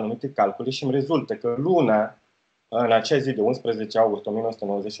am făcut anumite calcule și îmi rezultă că luna, în acea zi de 11 august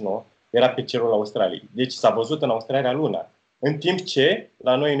 1999, era pe cerul Australiei. Deci s-a văzut în Australia luna, în timp ce,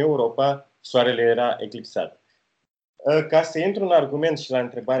 la noi în Europa, soarele era eclipsat. Ca să intru în argument și la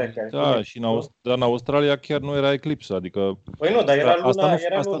întrebarea care... Da, și în Australia chiar nu era eclipsă, adică... Păi nu, dar era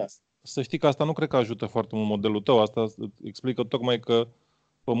luna. Să știi că asta nu cred că ajută foarte mult modelul tău, asta explică tocmai că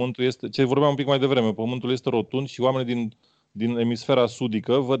Pământul este, ce vorbeam un pic mai devreme, Pământul este rotund și oamenii din emisfera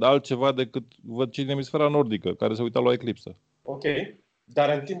sudică văd altceva decât văd cei din emisfera nordică, care se uitau la eclipsă. Ok, dar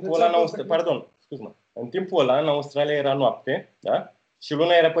în timpul ăla în timpul ăla în Australia era noapte, da? Și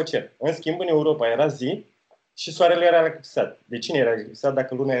luna era pe cer. În schimb, în Europa era zi și soarele era eclipsat. De cine era eclipsat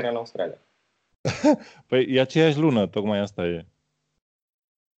dacă luna era în Australia? Păi e aceeași lună, tocmai asta e.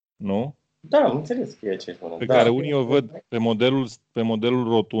 Nu? Da, am înțeles că e aceeași lună. Pe care unii o văd pe modelul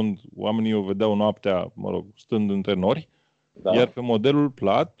rotund, oamenii o vedeau noaptea, stând între nori, iar pe modelul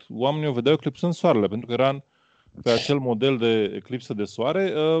plat, oamenii o vedeau eclipsând soarele, pentru că era pe acel model de eclipsă de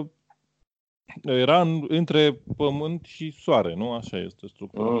soare, era între pământ și soare, nu? Așa este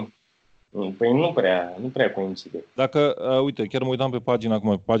structura. Păi nu prea coincide. Dacă, uite, chiar mă uitam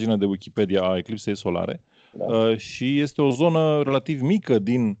pe pagina de Wikipedia a eclipsei solare, și este o zonă relativ mică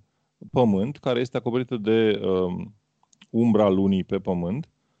din Pământ, care este acoperită de umbra lunii pe Pământ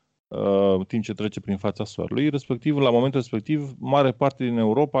timp ce trece prin fața Soarelui. Respectiv, la momentul respectiv, mare parte din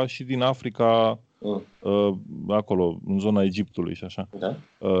Europa și din Africa, acolo, în zona Egiptului și așa. Da.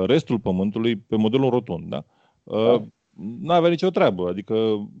 Restul Pământului, pe modelul rotund, da? N-avea nicio treabă.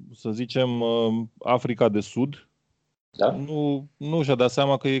 Adică, să zicem, Africa de Sud nu și-a dat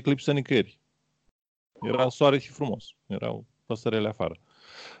seama că e eclipsă nicăieri. Era soare și frumos. Erau păsărele afară.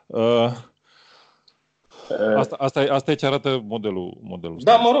 Asta e ce arată modelul.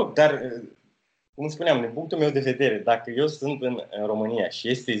 Da, mă rog, dar, cum spuneam, din punctul meu de vedere, dacă eu sunt în România și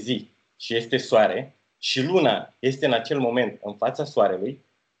este zi și este soare și luna este în acel moment în fața soarelui,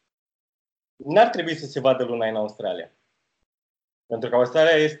 n-ar trebui să se vadă luna în Australia. Pentru că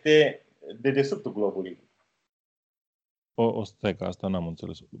Australia este de dedesubtul globului. Stai că asta n-am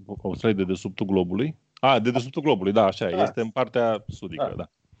înțeles. Australia e de dedesubtul globului? De dedesubtul globului, da, așa e. Este în partea sudică, da.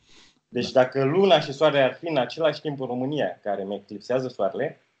 Deci dacă luna și soarele ar fi în același timp în România, care mi eclipsează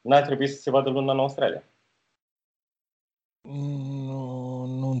soarele, n-ar trebui să se vadă luna în Australia.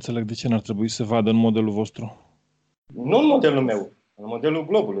 Nu înțeleg de ce n-ar trebui să se vadă în modelul vostru. Nu în modelul meu, în modelul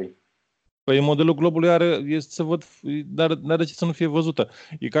globului. Păi modelul globului n-are ce să nu fie văzută.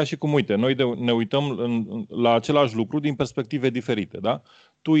 E ca și cum, uite, noi ne uităm la același lucru din perspective diferite, da?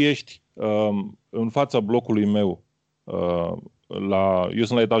 Tu ești în fața blocului meu, eu sunt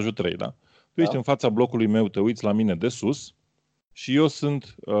la etajul 3, da? Tu ești în fața blocului meu, te uiți la mine de sus și eu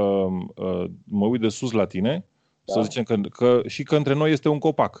mă uit de sus la tine, să zicem că între noi este un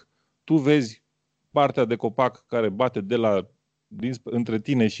copac. Tu vezi partea de copac care bate între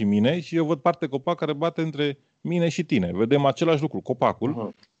tine și mine și eu văd partea de copac care bate între mine și tine. Vedem același lucru,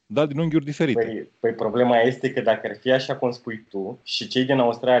 copacul, dar din unghiuri diferite. Păi problema este că dacă ar fi așa cum spui tu și cei din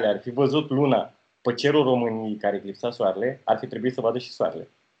Australia ar fi văzut luna pe cerul României care eclipsa soarele, ar fi trebuit să vadă și soarele.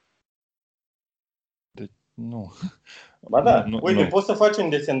 Deci, nu. Ba da, uite, poți să faci un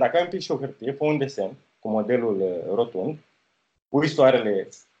desen. Dacă ai un pic și o hârtie, fă un desen cu modelul rotund, pui soarele,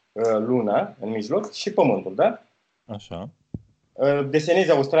 luna în mijloc și pământul, da? Așa.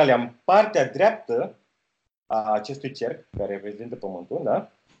 Desenezi Australia în partea dreaptă a acestui cerc care reprezintă pământul,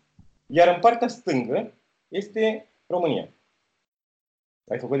 da? Iar în partea stângă este România.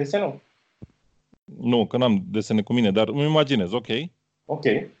 Ai făcut desenul? Nu, că n-am desene cu mine, dar îmi imaginez, ok. Ok.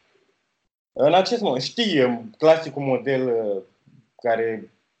 În acest moment, știi clasicul model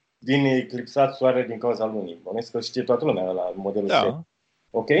care vine eclipsat soarele din cauza lunii. Bănuiesc că știe toată lumea la modelul da.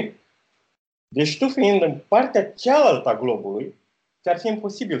 Ok? Deci tu fiind în partea cealaltă a globului, ți-ar fi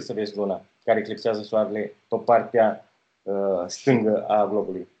imposibil să vezi luna care eclipsează soarele pe partea stângă a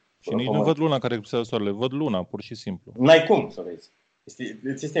globului. Și nici nu văd luna care eclipsează soarele, văd luna, pur și simplu. N-ai cum să vezi.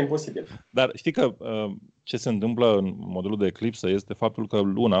 Este imposibil. Dar știi că ce se întâmplă în modelul de eclipsă este faptul că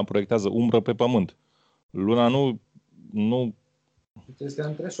luna proiectează umbră pe pământ. Luna nu este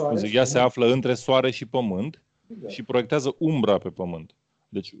între soare ea se află între soare și pământ și proiectează umbra pe pământ.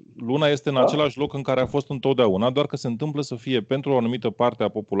 Deci luna este în același loc în care a fost întotdeauna, doar că se întâmplă să fie pentru o anumită parte a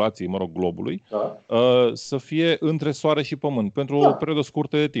populației, globului, să fie între soare și pământ, pentru o perioadă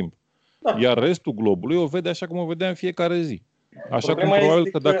scurtă de timp. Iar restul globului o vede așa cum o vedea în fiecare zi. Așa cum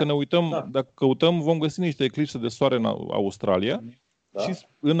probabil că dacă ne uităm, dacă căutăm, vom găsi niște eclipse de soare în Australia și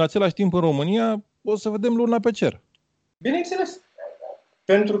în același timp în România o să vedem luna pe cer. Bineînțeles.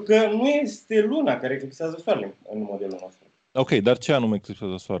 Pentru că nu este luna care eclipsează soarele în modelul nostru. Ok, dar ce anume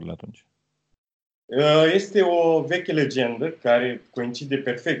eclipsează soarele atunci? Este o veche legendă care coincide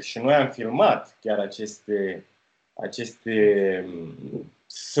perfect și noi am filmat chiar aceste,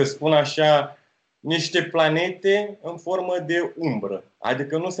 să spun așa, niște planete în formă de umbră.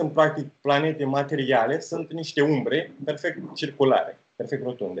 Adică nu sunt practic planete materiale, sunt niște umbre perfect circulare, perfect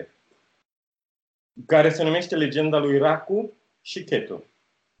rotunde. Care se numește legenda lui Raku și Ketu.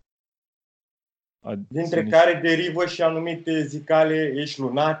 Dintre care derivă și anumite zicale, ești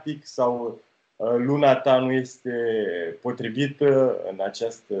lunatic sau luna ta nu este potrivită în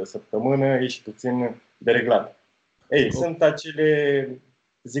această săptămână, ești puțin dereglat. Sunt acele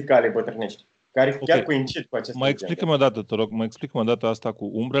zicale bătrânești care chiar coincid cu aceste legende. Explică-mă o dată, te rog, explică-mă o dată asta cu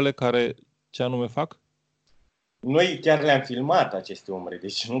umbrele care ce anume fac? Noi chiar le-am filmat aceste umbre,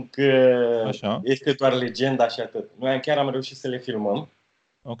 deci nu că este doar legenda și atât. Noi chiar am reușit să le filmăm.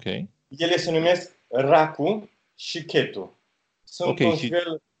 Ok. Ele se numesc Raku și Ketu. Sunt un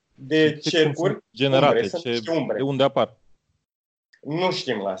fel de cercuri generate, umbre. De unde apar? Nu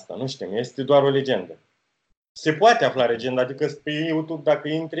știm la asta, nu știm. Este doar o legendă. Se poate afla legenda, adică pe YouTube, dacă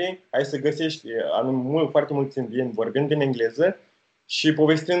intri, ai să găsești foarte mulți indieni vorbind în engleză și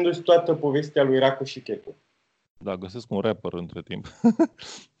povestindu-ți toată povestea lui Raku și Ketu. Da, găsesc un rapper între timp.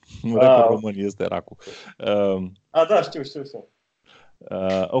 Un rapper român este Raku. Da, știu.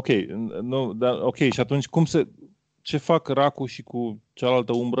 Ok, nu, da, ok, și atunci ce fac racul și cu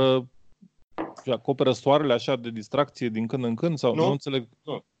cealaltă umbră? Acoperă soarele așa de distracție din când în când? Sau nu înțeleg?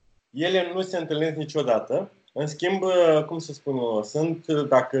 Nu. Ele nu se întâlnesc niciodată. În schimb, cum să spun eu,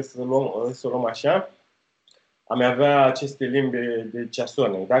 dacă să luăm așa, am avea aceste limbi de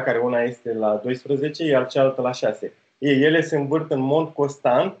ceasornic, da? Care una este la 12, iar cealaltă la 6. Ele se învârt în mod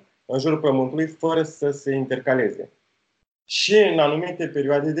constant în jurul Pământului fără să se intercaleze. Și în anumite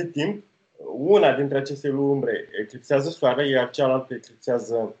perioade de timp, una dintre aceste umbre eclipsează Soarele, iar cealaltă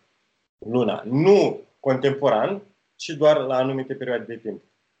eclipsează Luna. Nu contemporan, ci doar la anumite perioade de timp.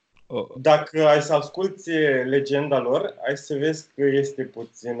 Dacă ai să asculți legenda lor, ai să vezi că este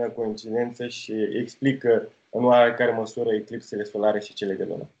puțină coincidență și explică în oarecare măsură eclipsele solare și cele de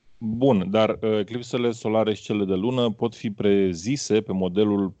lună. Bun, dar eclipsele solare și cele de lună pot fi prezise pe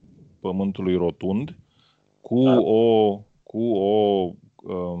modelul Pământului rotund cu o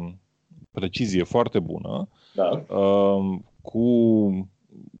precizie foarte bună,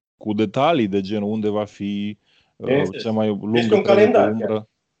 cu detalii de genul unde va fi cea mai lungă perioadă de umbră.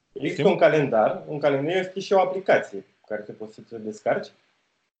 Există un calendar este și o aplicație care te poți să descarci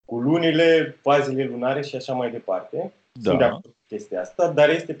cu lunile, fazele lunare și așa mai departe. Da. Sunt de acord cu chestia asta, dar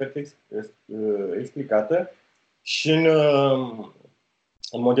este perfect explicată și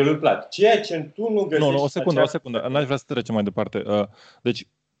în modelul plat. Ceea ce tu nu găsești... Nu, o secundă. N-aș vrea să trecem mai departe. Deci,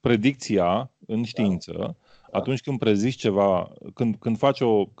 predicția în știință, atunci când prezici ceva,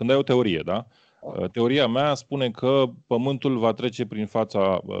 când ai o teorie, da? Teoria mea spune că Pământul va trece prin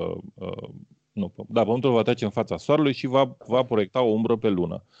fața... Pământul va trece în fața Soarelui și va proiecta o umbră pe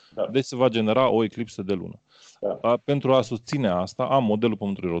Lună. Da. Deci se va genera o eclipsă de Lună. Da. Pentru a susține asta, am modelul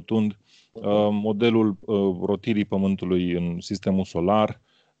Pământului rotund, modelul rotirii Pământului în sistemul solar,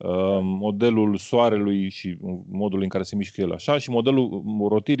 modelul Soarelui și modul în care se mișcă el așa și modelul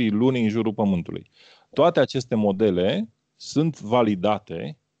rotirii Lunii în jurul Pământului. Toate aceste modele sunt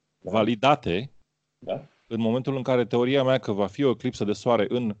validate în momentul în care teoria mea că va fi o eclipsă de soare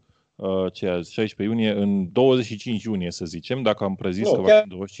în 16 iunie, în 25 iunie, să zicem, dacă am prezis că va fi în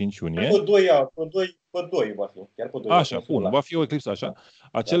 25 iunie. Pe 2 va fi. Chiar pe 2. Așa, bun, va fi o eclipsă așa.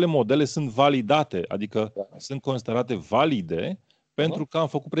 Acele modele sunt validate, adică sunt considerate valide pentru că am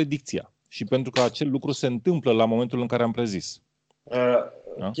făcut predicția și pentru că acel lucru se întâmplă la momentul în care am prezis.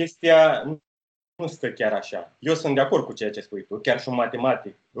 Chestia nu stă chiar așa. Eu sunt de acord cu ceea ce spui tu, chiar și un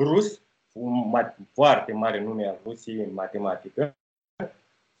matematic rus, un foarte mare nume al Rusiei în matematică,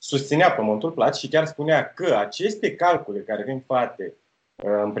 susținea Pământul plat și chiar spunea că aceste calcule care vin făcute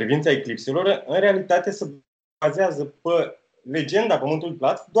în privința eclipselor, în realitate se bazează pe legenda Pământului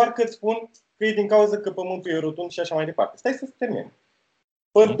plat, doar că îți spun că e din cauza că Pământul e rotund și așa mai departe. Stai să termin.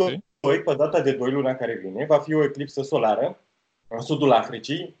 Pe data de 2 luna care vine, va fi o eclipsă solară în sudul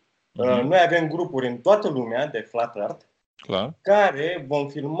Africii. Noi avem grupuri în toată lumea de Flat Earth care vom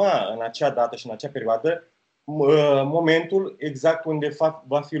filma în acea dată și în acea perioadă momentul exact unde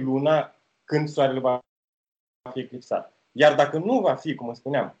va fi luna când soarele va fi eclipsat. Iar dacă nu va fi, cum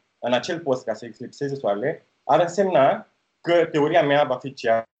spuneam, în acel post ca să eclipseze soarele, ar însemna că teoria mea va fi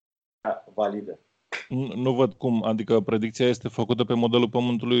cea validă. Nu văd cum, adică predicția este făcută pe modelul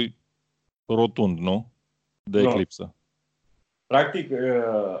Pământului rotund, nu? De eclipsă. Practic,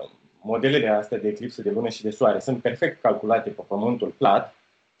 modelele astea de eclipsă de lună și de soare sunt perfect calculate pe Pământul plat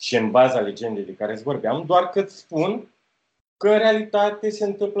și în baza legendei de care îți vorbeam, doar că îți spun că în realitate se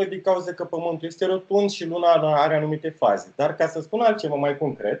întâmplă din cauza că Pământul este rotund și Luna are anumite faze. Dar ca să spun altceva mai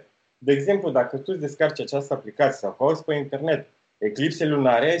concret, de exemplu, dacă tu îți descarci această aplicație sau cauți pe internet eclipse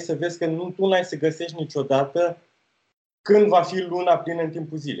lunare, ai să vezi că tu n-ai să găsești niciodată când va fi luna plină în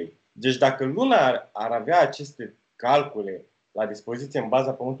timpul zilei. Deci dacă Luna ar avea aceste calcule la dispoziție în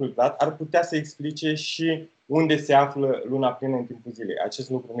baza Pământului plat, ar putea să explice și unde se află luna plină în timpul zilei. Acest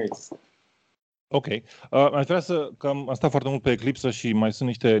lucru nu există. Ok. Aș vrea că am stat foarte mult pe eclipsă și mai sunt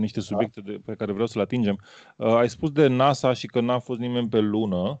niște subiecte pe care vreau să le atingem. Ai spus de NASA și că n-a fost nimeni pe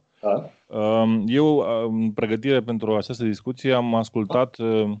lună. Eu, în pregătire pentru această discuție, am ascultat,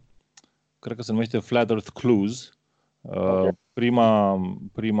 cred că se numește Flat Earth Clues,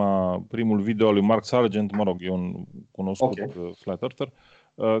 primul video al lui Mark Sargent, e un cunoscut Flat Earther,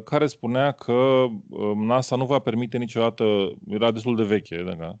 care spunea că NASA nu va permite niciodată, era destul de veche,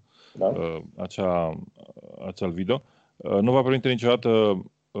 acel video, nu va permite niciodată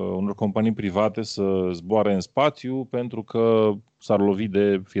unor companii private să zboare în spațiu pentru că s-ar lovi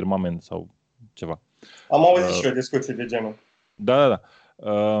de firmament sau ceva. Am auzit și eu discuții de genul. Da.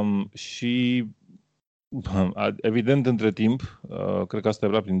 Și evident, între timp, cred că asta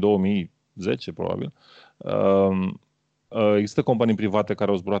era prin 2010, probabil, Există companii private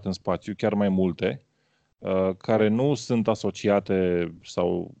care au zburat în spațiu, chiar mai multe, care nu sunt asociate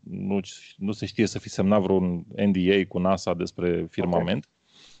sau nu se știe să fi semnat vreun NDA cu NASA despre firmament.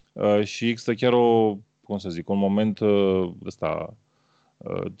 Și există chiar un moment ăsta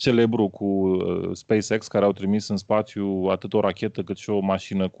celebru cu SpaceX, care au trimis în spațiu atât o rachetă cât și o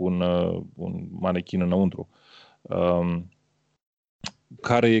mașină cu un manechin înăuntru.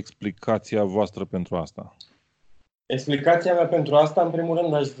 Care e explicația voastră pentru asta? Explicația mea pentru asta, în primul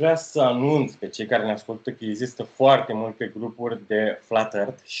rând, aș vrea să anunț pe cei care ne ascultă că există foarte multe grupuri de Flat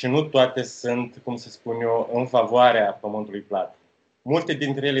Earth și nu toate sunt, cum să spun eu, în favoarea Pământului plat. Multe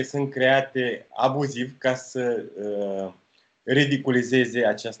dintre ele sunt create abuziv ca să ridiculizeze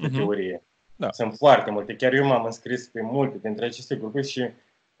această teorie. Da. Sunt foarte multe. Chiar eu m-am înscris pe multe dintre aceste grupuri și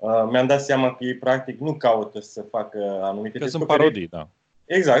mi-am dat seama că ei practic nu caută să facă anumite descoperiri. Sunt parodii, da.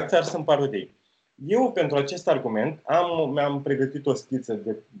 Exact, dar sunt parodii. Eu, pentru acest argument, mi-am pregătit o schiță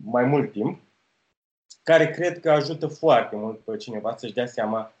de mai mult timp, care cred că ajută foarte mult pe cineva să-și dea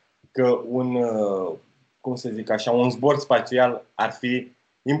seama că un zbor spațial ar fi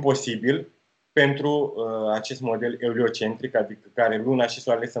imposibil pentru acest model heliocentric, adică care Luna și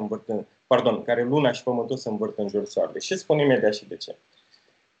Pământul se învârt în jurul Soarelui. Și spun imediat și de ce.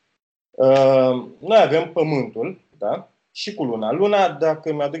 Noi avem Pământul, da? Și cu Luna. Luna,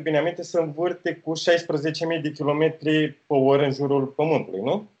 dacă mi-aduc bine aminte, se învârte cu 16.000 de kilometri pe oră în jurul Pământului,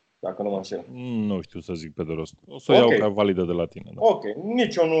 nu? Dacă nu mă înșel. Nu știu să zic pe de rost. O să o iau ca validă de la tine. Da. Ok.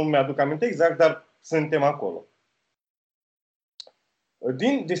 Nici eu nu mi-aduc aminte exact, dar suntem acolo.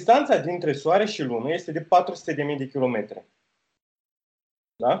 Distanța dintre Soare și Lună este de 400.000 de kilometri.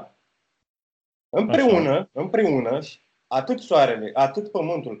 Da? Împreună, atât Soarele, atât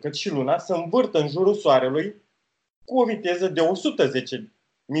Pământul, cât și Luna se învârt în jurul Soarelui cu o viteză de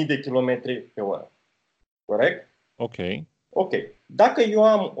 110.000 de kilometri pe oră. Corect? Ok. Dacă eu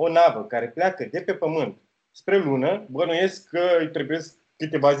am o navă care pleacă de pe Pământ spre Lună, bănuiesc că îi trebuie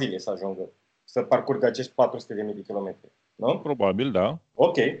câteva zile să ajungă, să parcurgă acești 400.000 de kilometri. Nu? Probabil, da.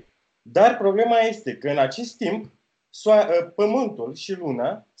 Ok. Dar problema este că în acest timp Pământul și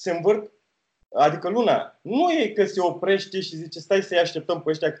Luna se învârt. Adică Luna nu e că se oprește și zice stai să-i așteptăm pe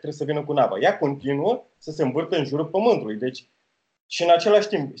ăștia că trebuie să vină cu nava. Ea continuă să se învârtă în jurul Pământului. Deci, și în același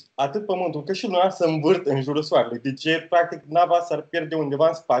timp, atât Pământul cât și Luna se învârt în jurul Soarelui. Deci, practic, nava s-ar pierde undeva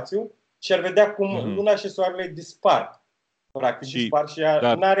în spațiu și ar vedea cum Luna și Soarele dispar. Practic, dispar și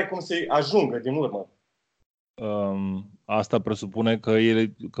ea nu are cum să-i ajungă din urmă. Asta presupune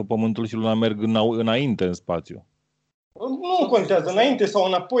că Pământul și Luna merg înainte în spațiu. Nu contează, înainte sau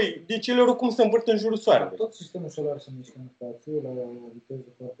înapoi. Deci ele oricum se învârt în jurul Soarelui. Tot sistemul solar se mișcă în spațiu la viteză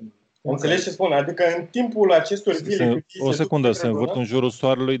foarte mare. Înțelegi ce spun? Adică în timpul acestor zile... O secundă, se învârt în jurul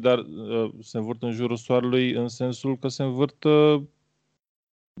Soarelui, dar se învârt în jurul Soarelui în sensul că se învârt...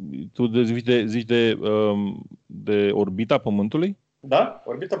 Tu zici de orbita Pământului? Da,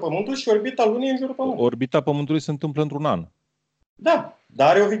 orbita Pământului și orbita Lunii în jurul Pământului. Orbita Pământului se întâmplă într-un an. Da, dar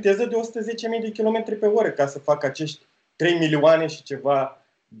are o viteză de 110.000 de km pe oră ca să facă acești 3 milioane și ceva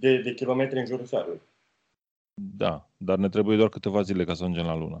de kilometri în jurul Soarelui. Da, dar ne trebuie doar câteva zile ca să ajungem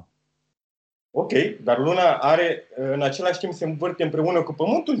la Lună. Ok, dar Luna are, în același timp se învârte împreună cu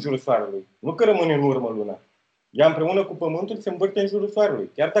Pământul în jurul Soarelui. Nu că rămâne în urmă Luna. Ea împreună cu Pământul se învârte în jurul Soarelui.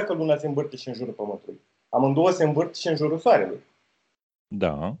 Chiar dacă Luna se învârte și în jurul Pământului. Amândouă se învârt și în jurul Soarelui.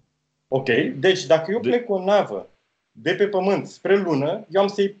 Da. Ok, deci dacă eu plec cu o navă de pe Pământ spre Lună, eu am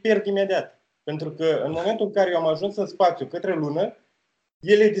să-i pierd imediat. Pentru că în momentul în care eu am ajuns în spațiu către Lună,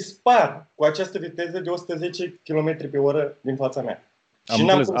 ele dispar cu această viteză de 110 km pe oră din fața mea. Și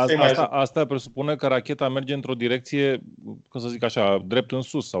asta presupune că racheta merge într-o direcție, cum să zic așa, drept în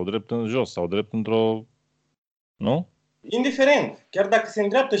sus sau drept în jos sau drept într-o... Nu? Indiferent. Chiar dacă se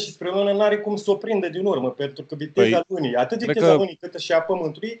îndreaptă și spre Lună, n-are cum să o prindă din urmă, pentru că viteza Lunii, atât viteza Lunii cât și a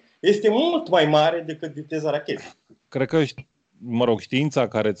Pământului, este mult mai mare decât viteza rachetei. Cred că știința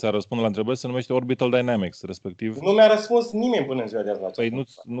care ți-a răspuns la întrebări se numește Orbital Dynamics, respectiv. Nu mi-a răspuns nimeni până în ziua de azi la aceasta. Păi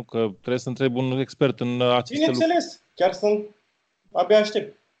nu, că trebuie să întrebi un expert în aceste lucruri. Bineînțeles, chiar abia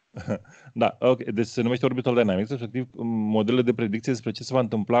aștept. Da, ok. Deci se numește Orbital Dynamics, respectiv modele de predicție despre ce se va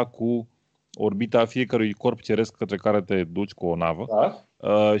întâmpla cu orbita fiecărui corp ceresc către care te duci cu o navă.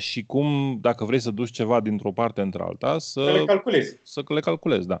 Da. Și cum, dacă vrei să duci ceva dintr-o parte într-alta, să le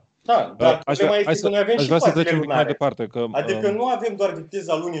calculezi, da. Da, dar problema este că noi avem și fazele lunare. Adică nu avem doar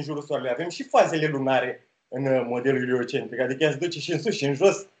viteza Lunii în jurul Soarelui, avem și fazele lunare în modelul heliocentric. Adică ea se duce și în sus și în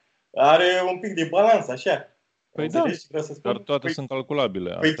jos. Are un pic de balanță, așa. Păi da, dar toate sunt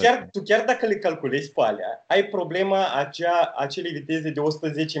calculabile. Păi chiar dacă le calculezi pe alea, ai problema acelei viteze de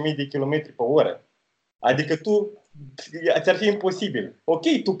 110.000 de km pe oră. Adică tu ți-ar fi imposibil. Ok,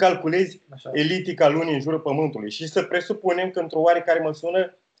 tu calculezi elitica lunii în jurul Pământului și să presupunem că într-o oarecare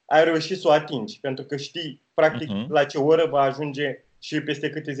măsură ai reușit să o atingi, pentru că știi practic la ce oră va ajunge și peste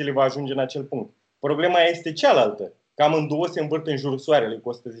câte zile va ajunge în acel punct. Problema este cealaltă, că amândouă se învârt în jurul Soarelui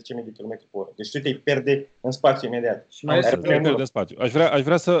cu 110.000 de km pe oră. Deci tu te pierde în spațiu imediat. Și mai pierde în spațiu. Aș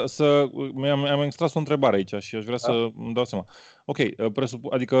vrea să mi-am extras o întrebare aici și aș vrea să îmi dau seama. Ok,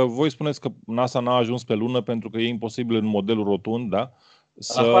 adică voi spuneți că NASA n-a ajuns pe lună pentru că e imposibil în modelul rotund, da?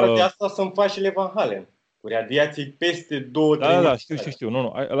 În afară de asta sunt fașele Van Halen, cu radiații peste 2-3 Da, știu.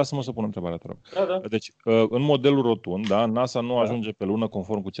 Nu, lasă-mă să pun întrebarea, te rog. Da. Deci, în modelul rotund, da, NASA nu ajunge pe lună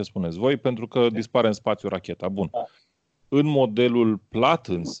conform cu ce spuneți voi, pentru că dispare în spațiu racheta. Bun. Da. În modelul plat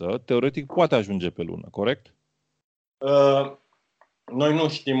însă, teoretic poate ajunge pe lună, corect? Noi nu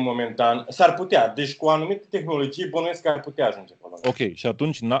știm momentan. S-ar putea. Deci cu o anumită tehnologie bănuiesc că ar putea ajunge pe lună. Ok. Și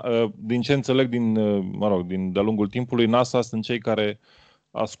atunci, din ce înțeleg de-a lungul timpului, NASA sunt cei care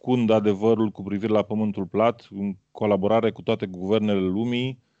ascund adevărul cu privire la Pământul plat, în colaborare cu toate guvernele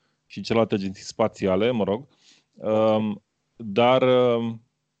lumii și celelalte agenții spațiale, dar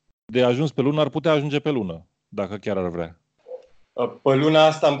de ajuns pe lună ar putea ajunge pe lună, dacă chiar ar vrea. Pe luna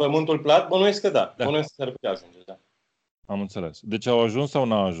asta în Pământul plat, bănuiesc că da. Bănuiesc că ar putea ajunge, da. Am înțeles. Deci au ajuns sau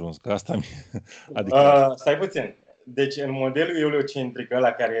n-au ajuns? Că asta stai puțin. Deci în modelul heliocentric,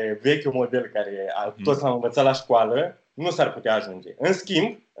 ăla care e vechiul model care toți l-am învățat la școală, nu s-ar putea ajunge. În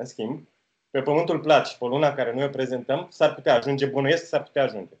schimb, pe Pământul plat și pe luna care noi o prezentăm, s-ar putea ajunge, bănuiesc că s-ar putea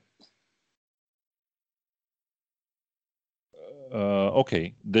ajunge. Ok.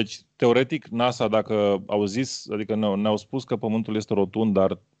 Deci, teoretic, NASA, dacă au zis, adică ne-au spus că Pământul este rotund,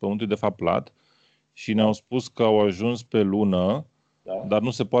 dar Pământul e de fapt plat, și ne-au spus că au ajuns pe lună, dar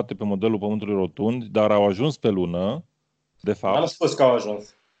nu se poate pe modelul Pământului rotund, dar au ajuns pe lună, de fapt. N-am spus că au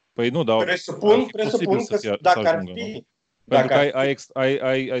ajuns. Păi nu, dar presupun că dacă ar fi... Pentru că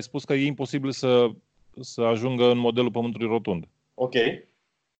ai spus că e imposibil să ajungă în modelul Pământului rotund. Ok.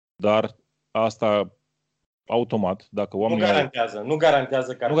 Dar asta automat, dacă oamenii nu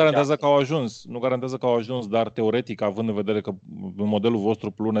garantează că au ajuns. Nu garantează că au ajuns, dar teoretic, având în vedere că în modelul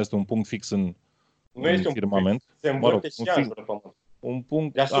vostru luna este un punct fix în firmament. Se învârte și în jurul Pământului. Un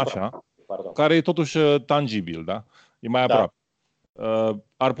punct așa, care e totuși tangibil, da? E mai aproape.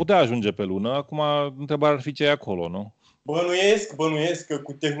 Ar putea ajunge pe lună. Acum, întrebarea ar fi ce e acolo, nu? Bănuiesc că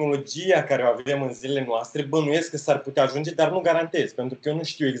cu tehnologia care o avem în zilele noastre, bănuiesc că s-ar putea ajunge, dar nu garantez, pentru că eu nu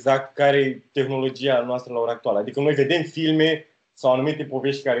știu exact care e tehnologia noastră la ora actuală. Adică noi vedem filme sau anumite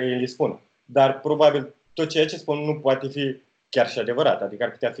povești care le spun, dar probabil tot ceea ce spun nu poate fi chiar și adevărat, adică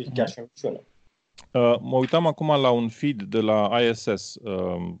ar putea fi chiar și o minciună. Mă uitam acum la un feed de la ISS,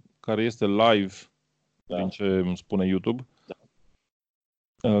 care este live, din ce îmi spune YouTube,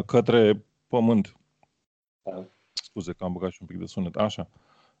 către Pământ. Da. Scuze că am băgat și un pic de sunet. Așa.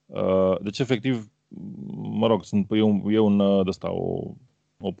 Deci, efectiv, e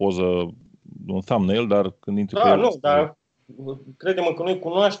o poză, un thumbnail, dar când intri pe el... dar crede-mă că noi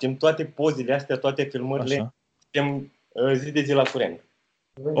cunoaștem toate pozele astea, toate filmările, suntem zi de zi la curent.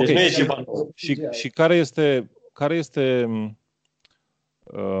 Deci nu e ceva nou. Și care este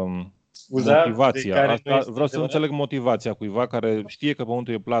motivația? Vreau să înțeleg motivația cuiva care știe că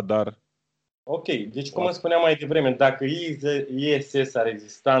Pământul e plat, dar... Ok, deci cum îmi spuneam mai devreme, dacă ISS ar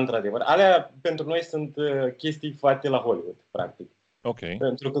exista într-adevăr, alea pentru noi sunt chestii făcute la Hollywood, practic. Okay.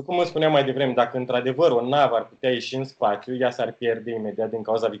 Pentru că, cum îmi spuneam mai devreme, dacă într-adevăr o navă ar putea ieși în spațiu, ea s-ar pierde imediat din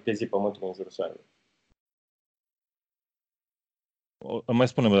cauza vitezei Pământului în jurul Soarelui. Mai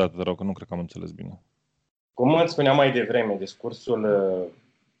spune-mi o dată, te rog, că nu cred că am înțeles bine. Cum îmi spuneam mai devreme, discursul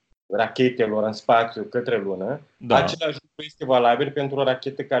rachetelor în spațiu către lună, același lucru este valabil pentru o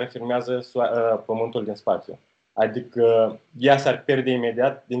rachetă care filmează Pământul din spațiu. Adică ea s-ar pierde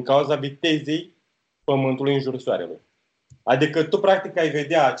imediat din cauza vitezei Pământului în jurul Soarelui. Adică tu practic ai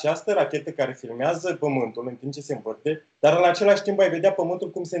vedea această rachetă care filmează Pământul în timp ce se învârte, dar în același timp ai vedea Pământul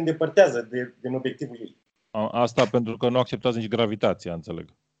cum se îndepărtează din obiectivul ei. Asta pentru că nu acceptați nici gravitația,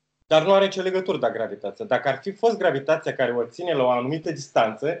 înțeleg. Dar nu are nicio legătură de gravitația. Dacă ar fi fost gravitația care o ține la o anumită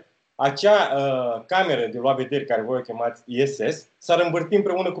distanță, acea cameră de luat vederi care voi o chemați ISS s-ar învârti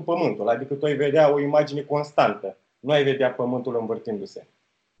împreună cu Pământul. Adică tu ai vedea o imagine constantă. Nu ai vedea Pământul învârtindu-se.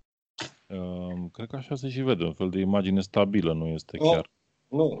 Cred că așa se și vede. Un fel de imagine stabilă, nu este chiar.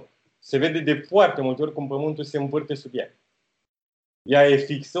 Nu. Se vede de foarte multe ori cum Pământul se învârte sub ea. Ea e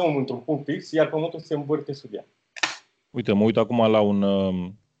fixă într-un punct fix, iar Pământul se învârte sub ea. Uite, mă uit acum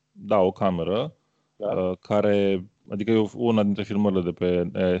la o cameră care, adică e una dintre filmările de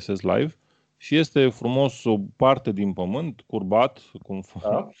pe ISS Live și este frumos o parte din Pământ, curbat,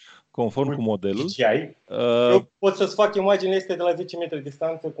 conform cu modelul, DJI, eu pot să-ți fac imaginile astea de la 10 metri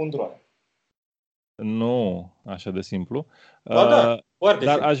distanță cu un drone. nu așa de simplu. Ba da, foarte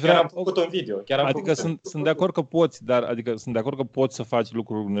dar simplu. aș vrea... Chiar am făcut un video. Adică sunt de acord că poți, sunt de acord că poți să faci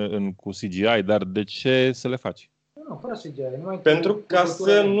lucruri cu CGI, dar de ce să le faci? Nu, fără CGI. Pentru ca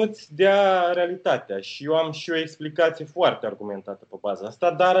să nu-ți dea realitatea. Și eu am și o explicație foarte argumentată pe baza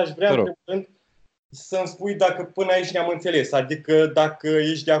asta, dar aș vrea în primul rând să-mi spui dacă până aici ne-am înțeles. Adică dacă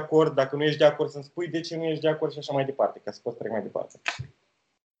ești de acord, dacă nu ești de acord, să-mi spui de ce nu ești de acord și așa mai departe, ca să poți trec mai departe.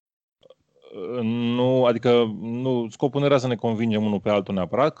 Nu, adică nu, scopul nu era să ne convingem unul pe altul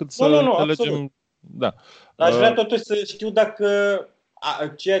neapărat, cât să înțelegem... Absolut. Da. Aș vrea totuși să știu dacă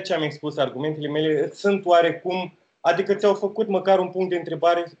ceea ce am expus, argumentele mele, sunt oarecum, adică ți-au făcut măcar un punct de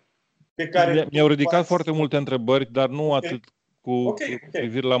întrebare pe care... Mi-au ridicat foarte multe întrebări, dar nu atât cu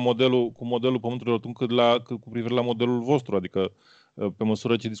privire la modelul Pământului Rotund, cât cu privire la modelul vostru. Adică, pe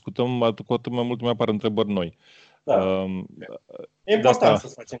măsură ce discutăm, cu atât mai mult mi apar întrebări noi. Da. E important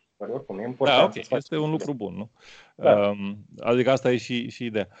să-ți facem întrebări, oricum. E important să-ți este un lucru bun, nu? Da. Adică asta e și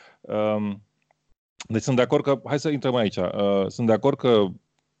ideea. Deci sunt de acord că... Hai să intrăm aici. Sunt de acord că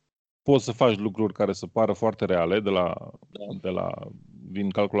poți să faci lucruri care să pară foarte reale din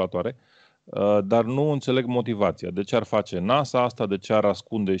calculatoare, dar nu înțeleg motivația. De ce ar face NASA asta? De ce ar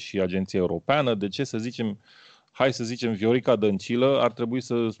ascunde și Agenția Europeană? De ce, hai să zicem, Viorica Dăncilă ar trebui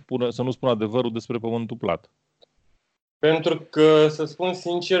să nu spună adevărul despre Pământul plat? Pentru că, să spun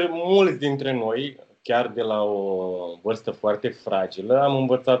sincer, mulți dintre noi, chiar de la o vârstă foarte fragilă, am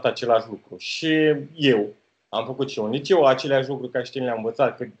învățat același lucru. Și eu am făcut și eu în liceu aceleași lucruri ca și tine le-am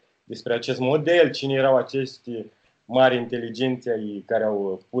învățat, că despre acest model, cine erau acești mari inteligențe care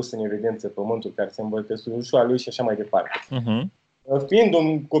au pus în evidență Pământul, care se învârte sub ușa lui și așa mai departe. Fiind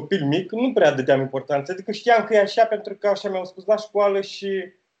un copil mic, nu prea dădeam importanță, adică știam că e așa pentru că așa mi-au spus la școală și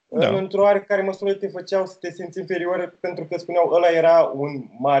într-o oarecare măsură te făceau să te simți inferior pentru că spuneau ăla era un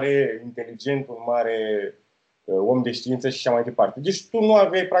mare inteligent, un mare om de știință și așa mai departe. Deci tu nu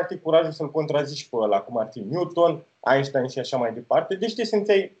aveai practic curajul să-l contrazici pe ăla, cum ar fi Newton, Einstein și așa mai departe. Deci te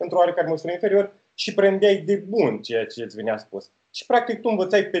simțeai într-o oarecare măsură inferior și prendeai de bun ceea ce îți venea spus. Și practic tu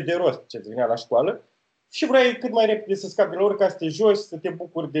învățai pe de rost ce îți venea la școală și vrei cât mai repede să scapi de la ori ca să te joci, să te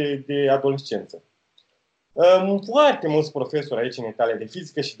bucuri de adolescență. Foarte mulți profesori aici în Italia de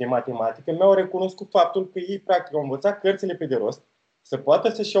fizică și de matematică mi-au recunoscut faptul că ei practic au învățat cărțile pe de rost, să poată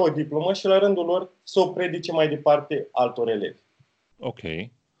să-și ia o diplomă și la rândul lor să o predice mai departe altor elevi. Ok.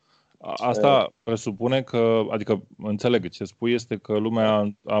 Asta presupune că, adică înțeleg ce spui, este că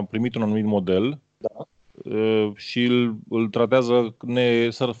lumea a primit un anumit model și îl tratează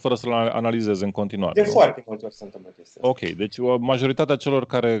fără să-l analizeze în continuare. De foarte multe ori se întâmplă chestia. Ok, deci majoritatea celor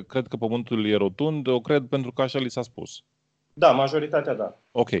care cred că Pământul e rotund, o cred pentru că așa li s-a spus. Da, majoritatea da.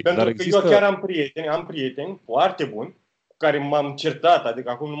 Okay, pentru că eu chiar am prieteni foarte buni cu care m-am certat, adică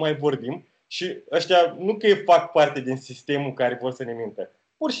acum nu mai vorbim și ăștia nu că fac parte din sistemul care vor să ne mintă.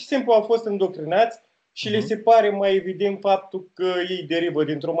 Pur și simplu au fost îndoctrinați și le se pare mai evident faptul că ei derivă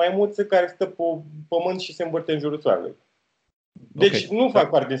dintr-o maimuță care stă pe pământ și se învârte în jurul soarelui. Deci nu fac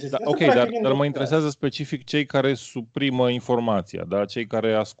parte din sistem. Dar mă interesează specific cei care suprimă informația, da? Cei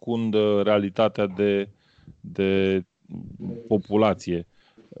care ascund realitatea de populație.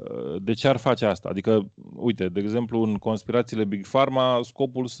 De ce ar face asta? Adică, uite, de exemplu, în conspirațiile Big Pharma,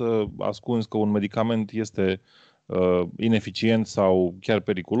 scopul să ascunzi că un medicament este ineficient sau chiar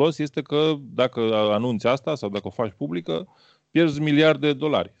periculos este că dacă anunți asta sau dacă o faci publică, pierzi miliarde de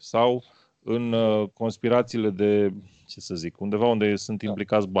dolari. Sau în conspirațiile de, ce să zic, undeva unde sunt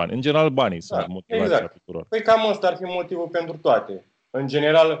implicați bani. În general, banii sunt motivația tuturor. Păi cam ăsta ar fi motivul pentru toate. În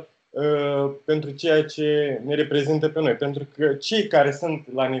general, pentru ceea ce ne reprezintă pe noi. Pentru că cei care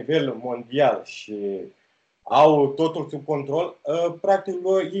sunt la nivel mondial și au totul sub control, practic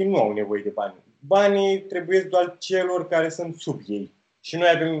ei nu au nevoie de bani. Banii trebuie doar celor care sunt sub ei. Și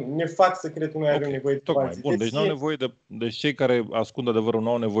noi ne fac să cred că noi avem nevoie de bani. Bun, deci n-au nevoie deci cei care ascund adevărul nu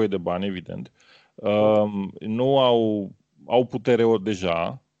au nevoie de bani, evident. Nu au putere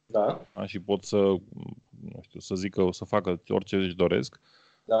deja. Da. Și pot să zică, să facă orice își doresc.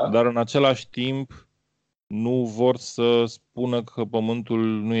 Da. Dar în același timp nu vor să spună că Pământul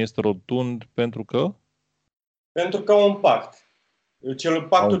nu este rotund pentru că? Pentru că au un pact.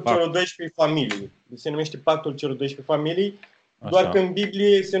 Pactul celor 12 familii. Se numește Pactul celor 12 familii, doar că în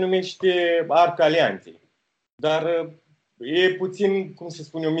Biblie se numește Arca Alianței. Dar e puțin, cum se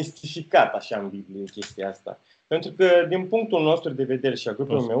spune, mistificat așa în Biblie chestia asta. Pentru că din punctul nostru de vedere și a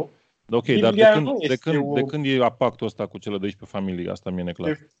grupului meu, ok, dar de când e pactul ăsta cu cele 12 familii? Asta mi-e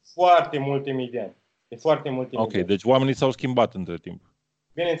neclar. De foarte multe mii de ani. Ok, deci oamenii s-au schimbat între timp.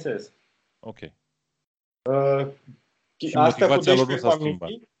 Bineînțeles. Ok. Și Asta cu motivația lor nu 12 s-a schimbat.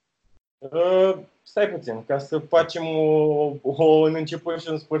 familii, stai puțin, ca să facem un început și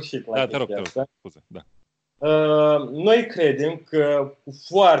un sfârșit la Te rog, asta. scuze. Da. Noi credem că cu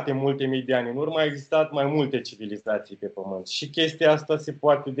foarte multe mii de ani în urmă au existat mai multe civilizații pe Pământ și chestia asta se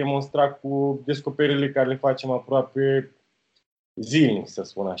poate demonstra cu descoperirile care le facem aproape zilnic, să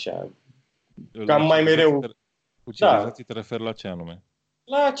spun așa. Cam mai mereu. Cu civilizații te referi la ce anume?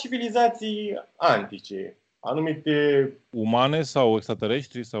 La civilizații antice, anumite... Umane sau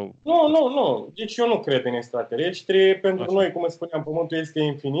extraterestri? Sau... Nu. Deci eu nu cred în extraterestri. Pentru noi, cum spuneam, Pământul este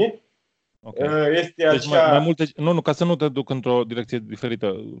infinit. Okay. Este deci așa... mai multe, nu, ca să nu te duc într-o direcție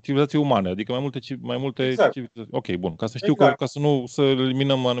diferită. Civilizații umane, adică mai multe exact. civilizații. Ok, bun. Ca să știu ca să nu să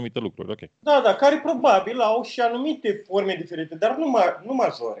eliminăm anumite lucruri. Okay. Da, care probabil au și anumite forme diferite, dar nu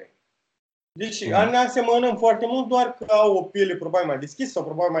majore. Deci ne asemănăm foarte mult, doar că au o piele probabil mai deschisă sau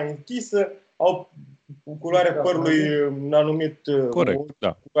probabil mai închisă, au culoarea părului un anumit... Corect,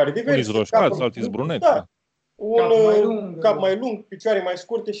 da. Culoare diversă. Unii roșcați, alții bruneți. Da. Cap mai lung, picioare mai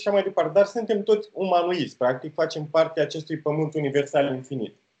scurte și așa mai departe. Dar suntem toți umanoizi, practic facem parte acestui pământ universal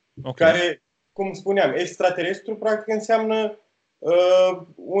infinit. Care, cum spuneam, extraterestru, practic înseamnă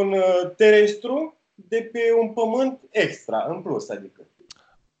un terestru de pe un pământ extra, în plus, adică.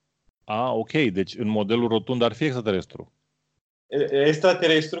 Ok. Deci în modelul rotund ar fi extraterestru.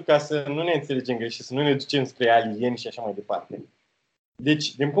 Extraterestru, ca să nu ne înțelegem greșit, să nu ne ducem spre alieni și așa mai departe.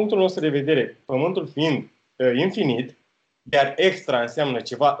 Deci, din punctul nostru de vedere, Pământul fiind infinit, iar extra înseamnă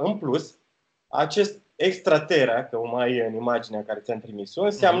ceva în plus, acest extraterra, că o mai e în imaginea care ți-am trimis-o,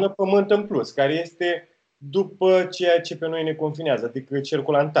 înseamnă pământ în plus, care este după ceea ce pe noi ne confinează, adică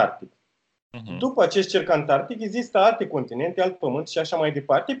cercul antarctic. După acest cerc antarctic există alte continente, alt pământ și așa mai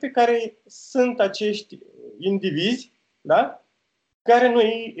departe, pe care sunt acești indivizi, da? Care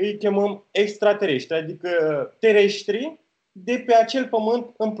noi îi chemăm extraterestri, adică terestri de pe acel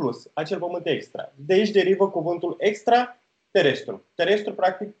pământ în plus, acel pământ extra. De aici derivă cuvântul extraterestru. Terestru,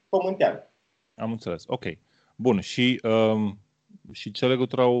 practic, pământean. Am înțeles. Ok. Bun. Și ce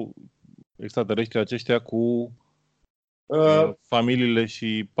legătură au extraterestrii aceștia cu familiile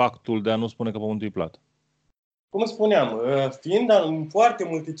și pactul de a nu spune că pământul e plat? Cum spuneam, fiind în foarte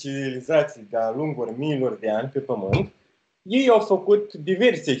multe civilizații de-a lungul miilor de ani pe pământ, ei au făcut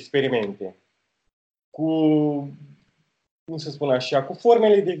diverse experimente cu, cum să spun așa, cu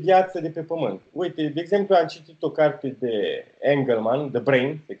formele de viață de pe pământ. Uite, de exemplu, am citit o carte de Engelman, The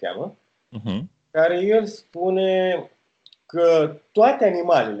Brain se cheamă, care el spune că toate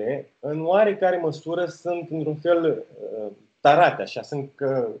animalele, în oarecare măsură, sunt într-un fel tarate, așa, sunt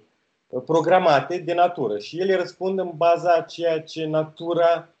programate de natură și ele răspund în baza a ceea ce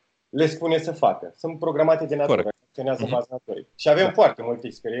natura le spune să facă. Sunt programate de natură, funcționează în baza naturii. Și avem foarte multe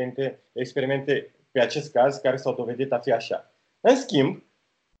experimente pe acest caz care s-au dovedit a fi așa. În schimb,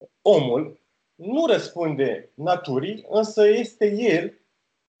 omul nu răspunde naturii, însă este el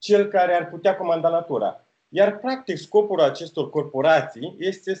cel care ar putea comanda natura. Iar, practic, scopul acestor corporații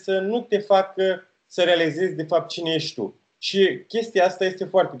este să nu te facă să realizezi, de fapt, cine ești tu. Și chestia asta este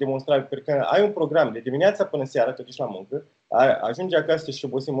foarte demonstrabilă, pentru că ai un program de dimineața până seara, te duci la muncă, ajungi acasă și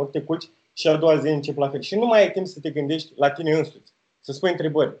obosim, ori te culci și a doua zi începi la fel. Și nu mai ai timp să te gândești la tine însuți, să spui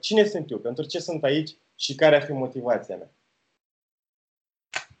întrebări. Cine sunt eu? Pentru ce sunt aici? Și care ar fi motivația mea?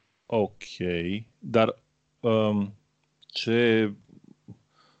 Ok. Dar ce...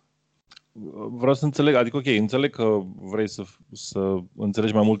 Vreau să înțeleg, adică ok, înțeleg că vrei să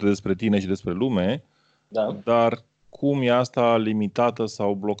înțelegi mai multe despre tine și despre lume, dar cum e asta limitată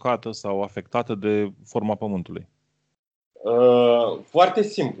sau blocată sau afectată de forma Pământului? Foarte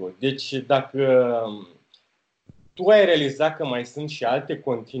simplu. Deci dacă tu ai realizat că mai sunt și alte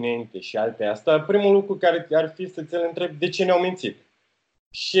continente și alte astea, primul lucru care ar fi să ți-l întrebi de ce ne-au mințit.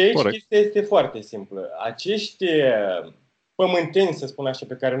 Și aici chestia este foarte simplă. Acești pământeni, să spun așa,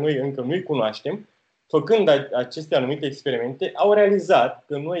 pe care noi încă nu-i cunoaștem, făcând aceste anumite experimente, au realizat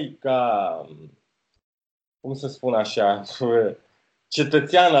că noi, ca, cum să spun așa,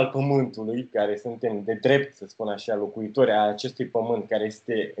 cetățean al Pământului, care suntem de drept, să spun așa, locuitori a acestui pământ care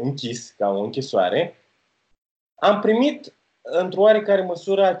este închis, ca o închisoare, am primit într-o oarecare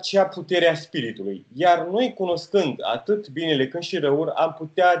măsură acea putere a spiritului. Iar noi, cunoscând atât binele cât și răul, am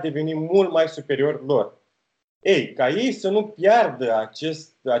putea deveni mult mai superior lor. Ei, ca ei să nu piardă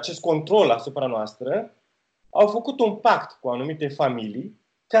acest control asupra noastră, au făcut un pact cu anumite familii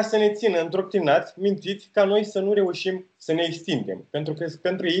ca să ne țină îndoctrinați, mințiți, ca noi să nu reușim să ne extindem. Pentru că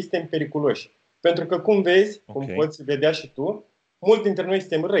pentru ei suntem periculoși. Pentru că, cum vezi, cum poți vedea și tu, mulți dintre noi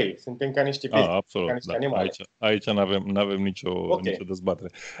suntem răi, suntem ca niște bestii, absolut, ca niște da. animale. Aici n-avem nicio dezbatere.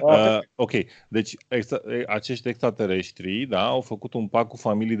 Ok, deci acești extraterestri, da, au făcut un pact cu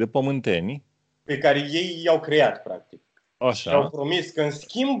familii de pământeni. Pe care ei i-au creat, practic. Așa. Și au promis că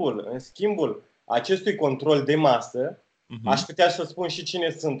în schimbul acestui control de masă, aș putea să spun și cine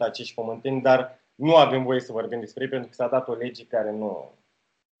sunt acești pământeni, dar nu avem voie să vorbim despre ei, pentru că s-a dat o lege care nu...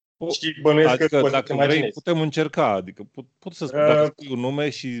 Și bănuiesc că dacă vrei, putem încerca. Adică pot să spun, dacă spui un nume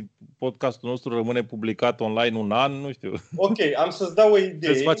și podcastul nostru rămâne publicat online un an, nu știu. Ok, am să-ți dau o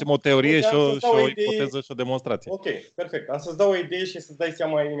idee. Să facem o teorie și o ipoteză și o demonstrație. Ok, perfect. Am să-ți dau o idee și să-ți dai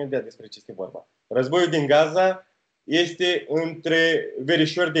seama imediat despre ce este vorba. Războiul din Gaza este între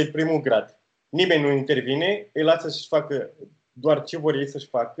verișori de primul grad. Nimeni nu intervine, îi lasă să-și facă doar ce vor ei să-și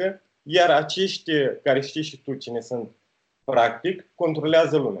facă, iar acești, care știi și tu cine sunt, practic,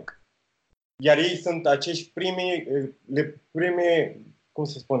 controlează lumea. Iar ei sunt acești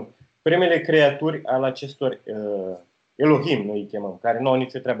primele creaturi ale acestor Elohim, noi îi chemăm, care nu au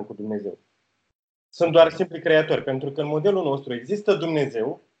nicio treabă cu Dumnezeu. Sunt doar simpli creatori, pentru că în modelul nostru există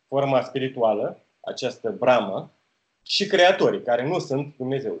Dumnezeu, forma spirituală, această Brahma, și creatorii, care nu sunt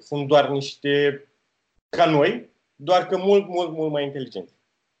Dumnezeu. Sunt doar niște ca noi, doar că mult, mult, mult mai inteligenți.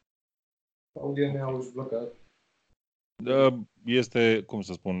 Audio ne-au blocat. Este, cum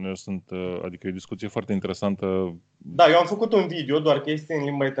să spun, adică e o discuție foarte interesantă. Da, eu am făcut un video, doar că este în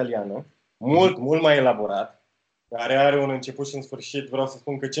limba italiană, mult, mult mai elaborat, care are un început și un sfârșit. Vreau să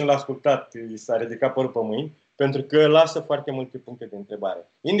spun că cine l-a ascultat i s-a ridicat părul pe mâini, pentru că lasă foarte multe puncte de întrebare.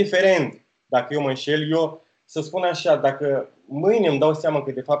 Indiferent dacă eu mă înșel, eu să spun așa, dacă mâine îmi dau seama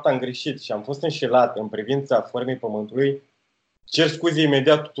că de fapt am greșit și am fost înșelat în privința formei Pământului, cer scuze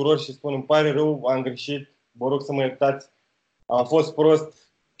imediat tuturor și spun îmi pare rău, am greșit, vă rog să mă iertați, am fost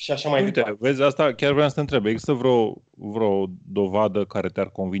prost și așa mai departe. Vezi, asta chiar vreau să te întreb. Există vreo dovadă care te-ar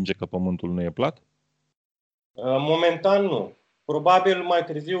convinge că Pământul nu e plat? Momentan nu. Probabil mai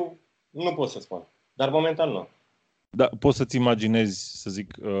târziu nu pot să spun, dar momentan nu. Da, poți să-ți imaginezi, să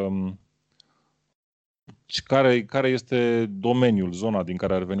zic, care este domeniul, zona din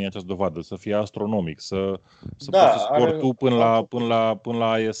care ar veni această dovadă? Să fie astronomic, să poți să zbori tu până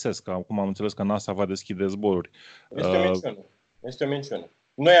la ISS, că acum am înțeles că NASA va deschide zboruri. Este o minciună.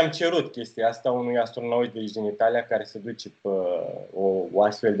 Noi am cerut chestia asta unui astronaut de aici din Italia care se duce pe o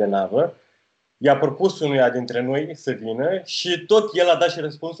astfel de navă. I-a propus unuia dintre noi să vină și tot el a dat și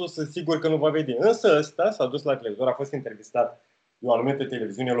răspunsul să sigur că nu va vede. Însă ăsta s-a dus la televizor, a fost intervistat de o anumită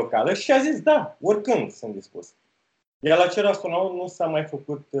televiziune locală și a zis da, oricând sunt dispus. Iar la acel astronaut nu s-a mai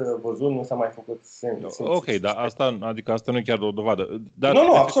făcut văzut, nu s-a mai făcut Ok, dar asta nu e chiar o dovadă. Dar,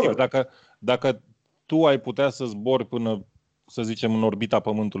 nu, absolut. Dacă tu ai putea să zbori până, să zicem, în orbita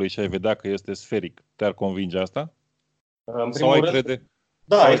Pământului și ai vedea că este sferic, te-ar convinge asta? Sau ai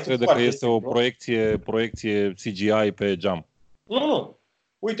crede că este o proiecție CGI pe geam? Nu.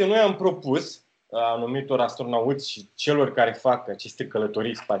 Uite, noi am propus anumitor astronauți și celor care fac aceste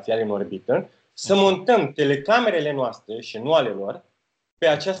călătorii spațiale în orbită să montăm telecamerele noastre și nu ale lor pe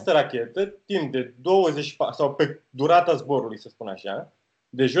această rachetă timp de 24 sau pe durata zborului, să spun așa,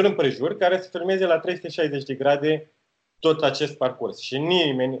 de jur împrejur, care să filmeze la 360 de grade tot acest parcurs. Și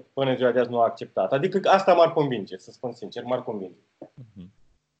nimeni până ziua de azi nu a acceptat. Adică asta m-ar convinge, să spun sincer, m-ar convinge.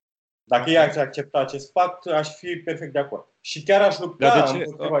 Dacă ei ați accepta acest pact, aș fi perfect de acord. Și chiar aș lupta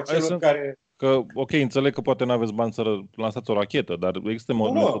împotriva celor care... Că, ok, înțeleg că poate nu aveți bani să lansați o rachetă, dar există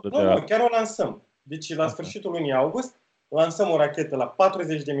metodă de a... Nu, chiar o lansăm. Deci la sfârșitul lunii august lansăm o rachetă la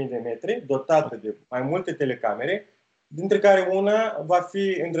 40.000 de metri, dotată de mai multe telecamere, dintre care una va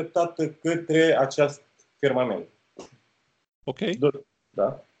fi îndreptată către acest firmament. Ok.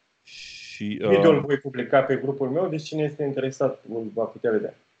 Da. Și, Video-ul voi publica pe grupul meu, deci cine este interesat va putea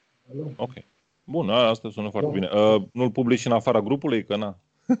vedea. Ok. Bun, asta sună foarte bine. Nu-l publici în afara grupului? Că na.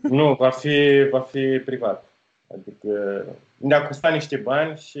 Nu, va fi privat. Adică ne-a costat niște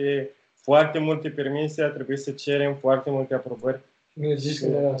bani și foarte multe permise, a trebuit să cerem foarte multe aprobări.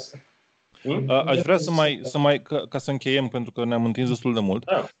 Aș vrea ca să încheiem, pentru că ne-am întins destul de mult.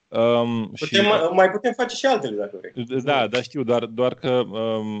 Da. Mai putem face și altele, dacă vrei. Da, știu, doar că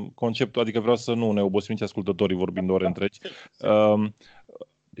conceptul, adică vreau să nu ne obosim nici ascultătorii vorbind ore întregi.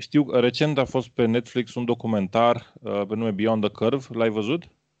 Știu, recent a fost pe Netflix un documentar pe nume Beyond the Curve. L-ai văzut?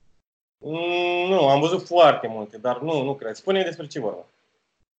 Nu, am văzut foarte multe, dar nu cred. Spune despre ce vorba.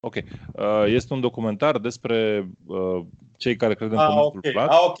 Ok. Este un documentar despre cei care cred în Pământul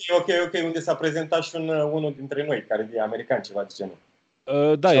plat. Ok. Unde s-a prezentat și unul dintre noi, care e american, ceva de genul.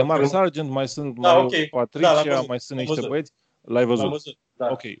 Da, e Mark Sargent, mai sunt Patricia, mai sunt niște băieți. L-ai văzut?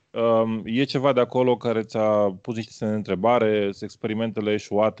 Da. Ok. E ceva de acolo care ți-a pus niște semne de întrebare, experimentele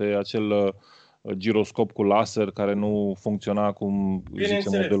eșuate, acel giroscop cu laser care nu funcționa cum zice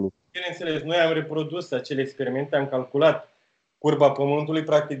modelul? Bineînțeles, noi am reprodus acele experimente, am calculat curba Pământului,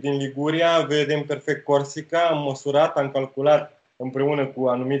 practic din Liguria, vedem perfect Corsica, am măsurat, am calculat împreună cu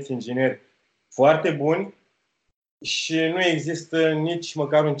anumiți ingineri foarte buni și nu există nici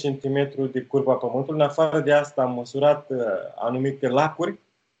măcar un centimetru de curba Pământului. În afară de asta am măsurat anumite lacuri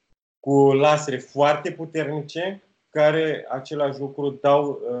cu lasere foarte puternice, care același lucru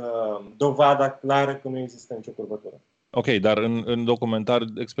dau dovada clară că nu există nicio curvătură. Ok, dar în documentar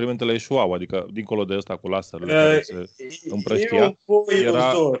experimentele eșuau, adică dincolo de ăsta cu laserele care se împrăștia.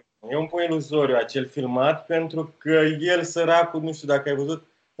 E un po' iluzoriu acel filmat, pentru că el, săracul, nu știu dacă ai văzut,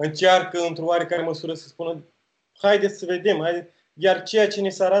 încearcă într-o oarecare măsură să spună haideți să vedem, iar ceea ce ne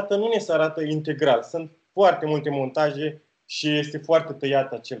se arată nu ne se arată integral. Sunt foarte multe montaje și este foarte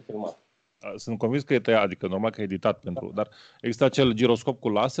tăiat acel filmat. Sunt convins că e tăiat, adică normal că e editat pentru, dar există acel giroscop cu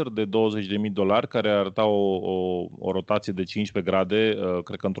laser de $20.000 care arăta o rotație de 15 grade,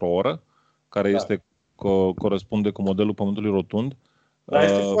 cred că într-o oră, care corespunde cu modelul Pământului rotund. Dar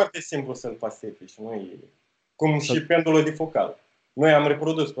este foarte simplu să-l pastifici, nu e cum și pendulul difocal. Noi am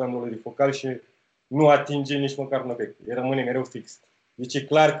reprodus pendulul difocal și nu atinge nici măcar un obiect. El rămâne mereu fix. Deci e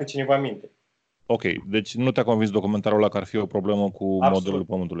clar că cineva minte. Ok, deci nu te-a convins documentarul ăla că ar fi o problemă cu modelul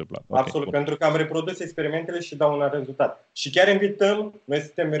Pământului plat. Okay, absolut, bun. Pentru că am reprodus experimentele și dau un rezultat. Și chiar invităm, noi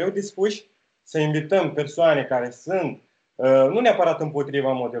suntem mereu dispuși să invităm persoane care sunt, nu neapărat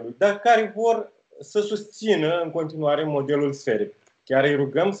împotriva modelului, dar care vor să susțină în continuare modelul sferic. Chiar îi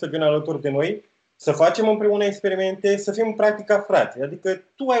rugăm să vină alături de noi, să facem împreună experimente, să fim practic ca frați. Adică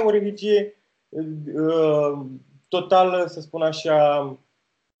tu ai o religie total, să spun așa,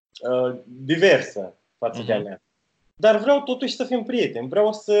 diversă față de a mea. Dar vreau totuși să fim prieteni,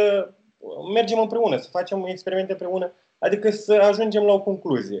 vreau să mergem împreună, să facem experimente împreună, adică să ajungem la o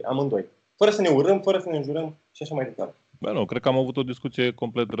concluzie, amândoi. Fără să ne urâm, fără să ne înjurăm și așa mai departe. Bă, nu, cred că am avut o discuție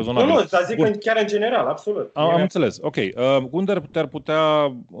complet rezonabilă. Nu, dar zic chiar în general, absolut. Am înțeles, ok. Unde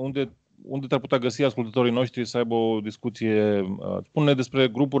te-ar putea găsi ascultătorii noștri să aibă o discuție? Spune-ne despre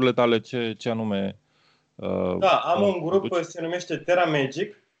grupurile tale, ce anume... Da, am un grup, se numește Terra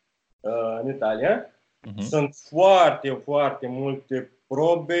Magic, în Italia. Sunt foarte, foarte multe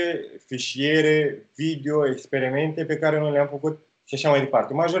probe, fișiere, video, experimente pe care noi le-am făcut și așa mai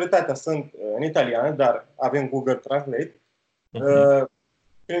departe. Majoritatea sunt în italiană, dar avem Google Translate,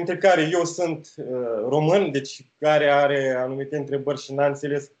 printre care eu sunt român, deci care are anumite întrebări și n-a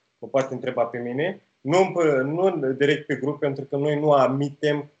înțeles, mă poate întreba pe mine. Nu direct pe grup, pentru că noi nu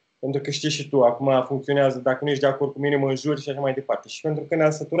admitem, pentru că știi și tu, acum funcționează, dacă nu ești de acord cu mine, mă înjuri și așa mai departe. Și pentru că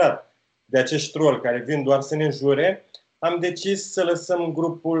ne-am săturat de acești troli care vin doar să ne înjure, am decis să lăsăm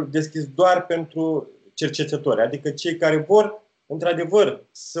grupul deschis doar pentru cercetători, adică cei care vor, într-adevăr,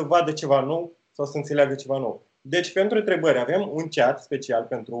 să vadă ceva nou sau să înțeleagă ceva nou. Deci, pentru întrebări, avem un chat special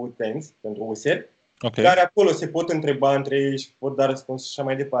pentru utens, pentru useri, care acolo se pot întreba între ei și pot da răspuns și așa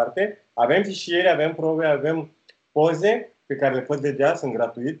mai departe. Avem fișiere, avem probe, avem poze pe care le pot vedea, sunt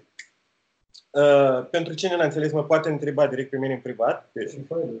gratuit. Pentru cine n-a înțeles, mă poate întreba direct pe mine în privat,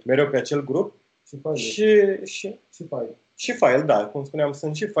 mereu pe acel grup. Și file. Și file, da, cum spuneam,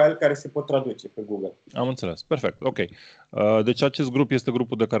 sunt și file care se pot traduce pe Google. Am înțeles, perfect, ok. Deci acest grup este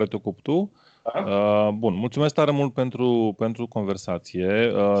grupul de care te ocupi tu. Bun, mulțumesc tare mult pentru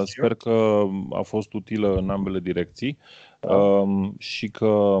conversație. Sper că a fost utilă în ambele direcții și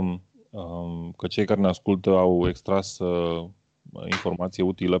că cei care ne ascultă au extras informație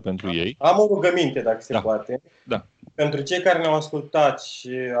utilă pentru ei. Am o rugăminte, dacă se poate. Da. Pentru cei care ne-au ascultat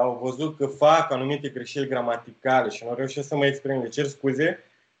și au văzut că fac anumite greșeli gramaticale și nu au reușit să mă exprim, le cer scuze.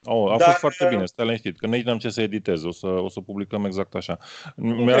 A fost foarte bine, stai liniștit, că nici n-am ce să editez, o să publicăm exact așa.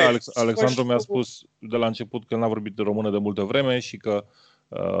 Alexandru mi-a spus de la început că n-a vorbit de română de multă vreme și că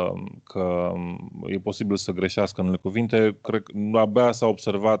e posibil să greșească în unele cuvinte. Cred că abia s-a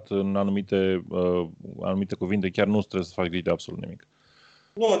observat în anumite cuvinte, chiar nu trebuie să faci griji de absolut nimic.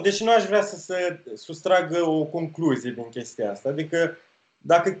 Nu, deci nu aș vrea să se sustragă o concluzie din chestia asta. Adică,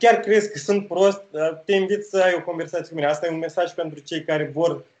 dacă chiar crezi că sunt prost, te invit să ai o conversație cu mine. Asta e un mesaj pentru cei care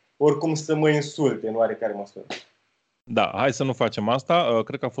vor oricum să mă insulte în oarecare măsură. Da, hai să nu facem asta.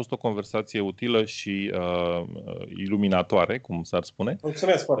 Cred că a fost o conversație utilă și iluminatoare, cum s-ar spune.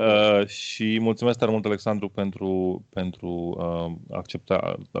 Mulțumesc foarte mult. Și mulțumesc tare mult, Alexandru, pentru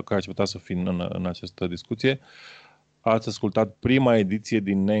că ai acceptat să fii în această discuție. Ați ascultat prima ediție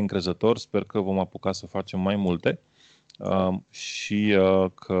din Neîncrezător. Sper că vom apuca să facem mai multe și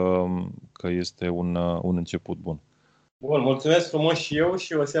că este un început bun. Bun, mulțumesc frumos și eu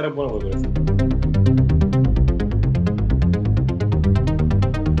și o seară bună vă doresc.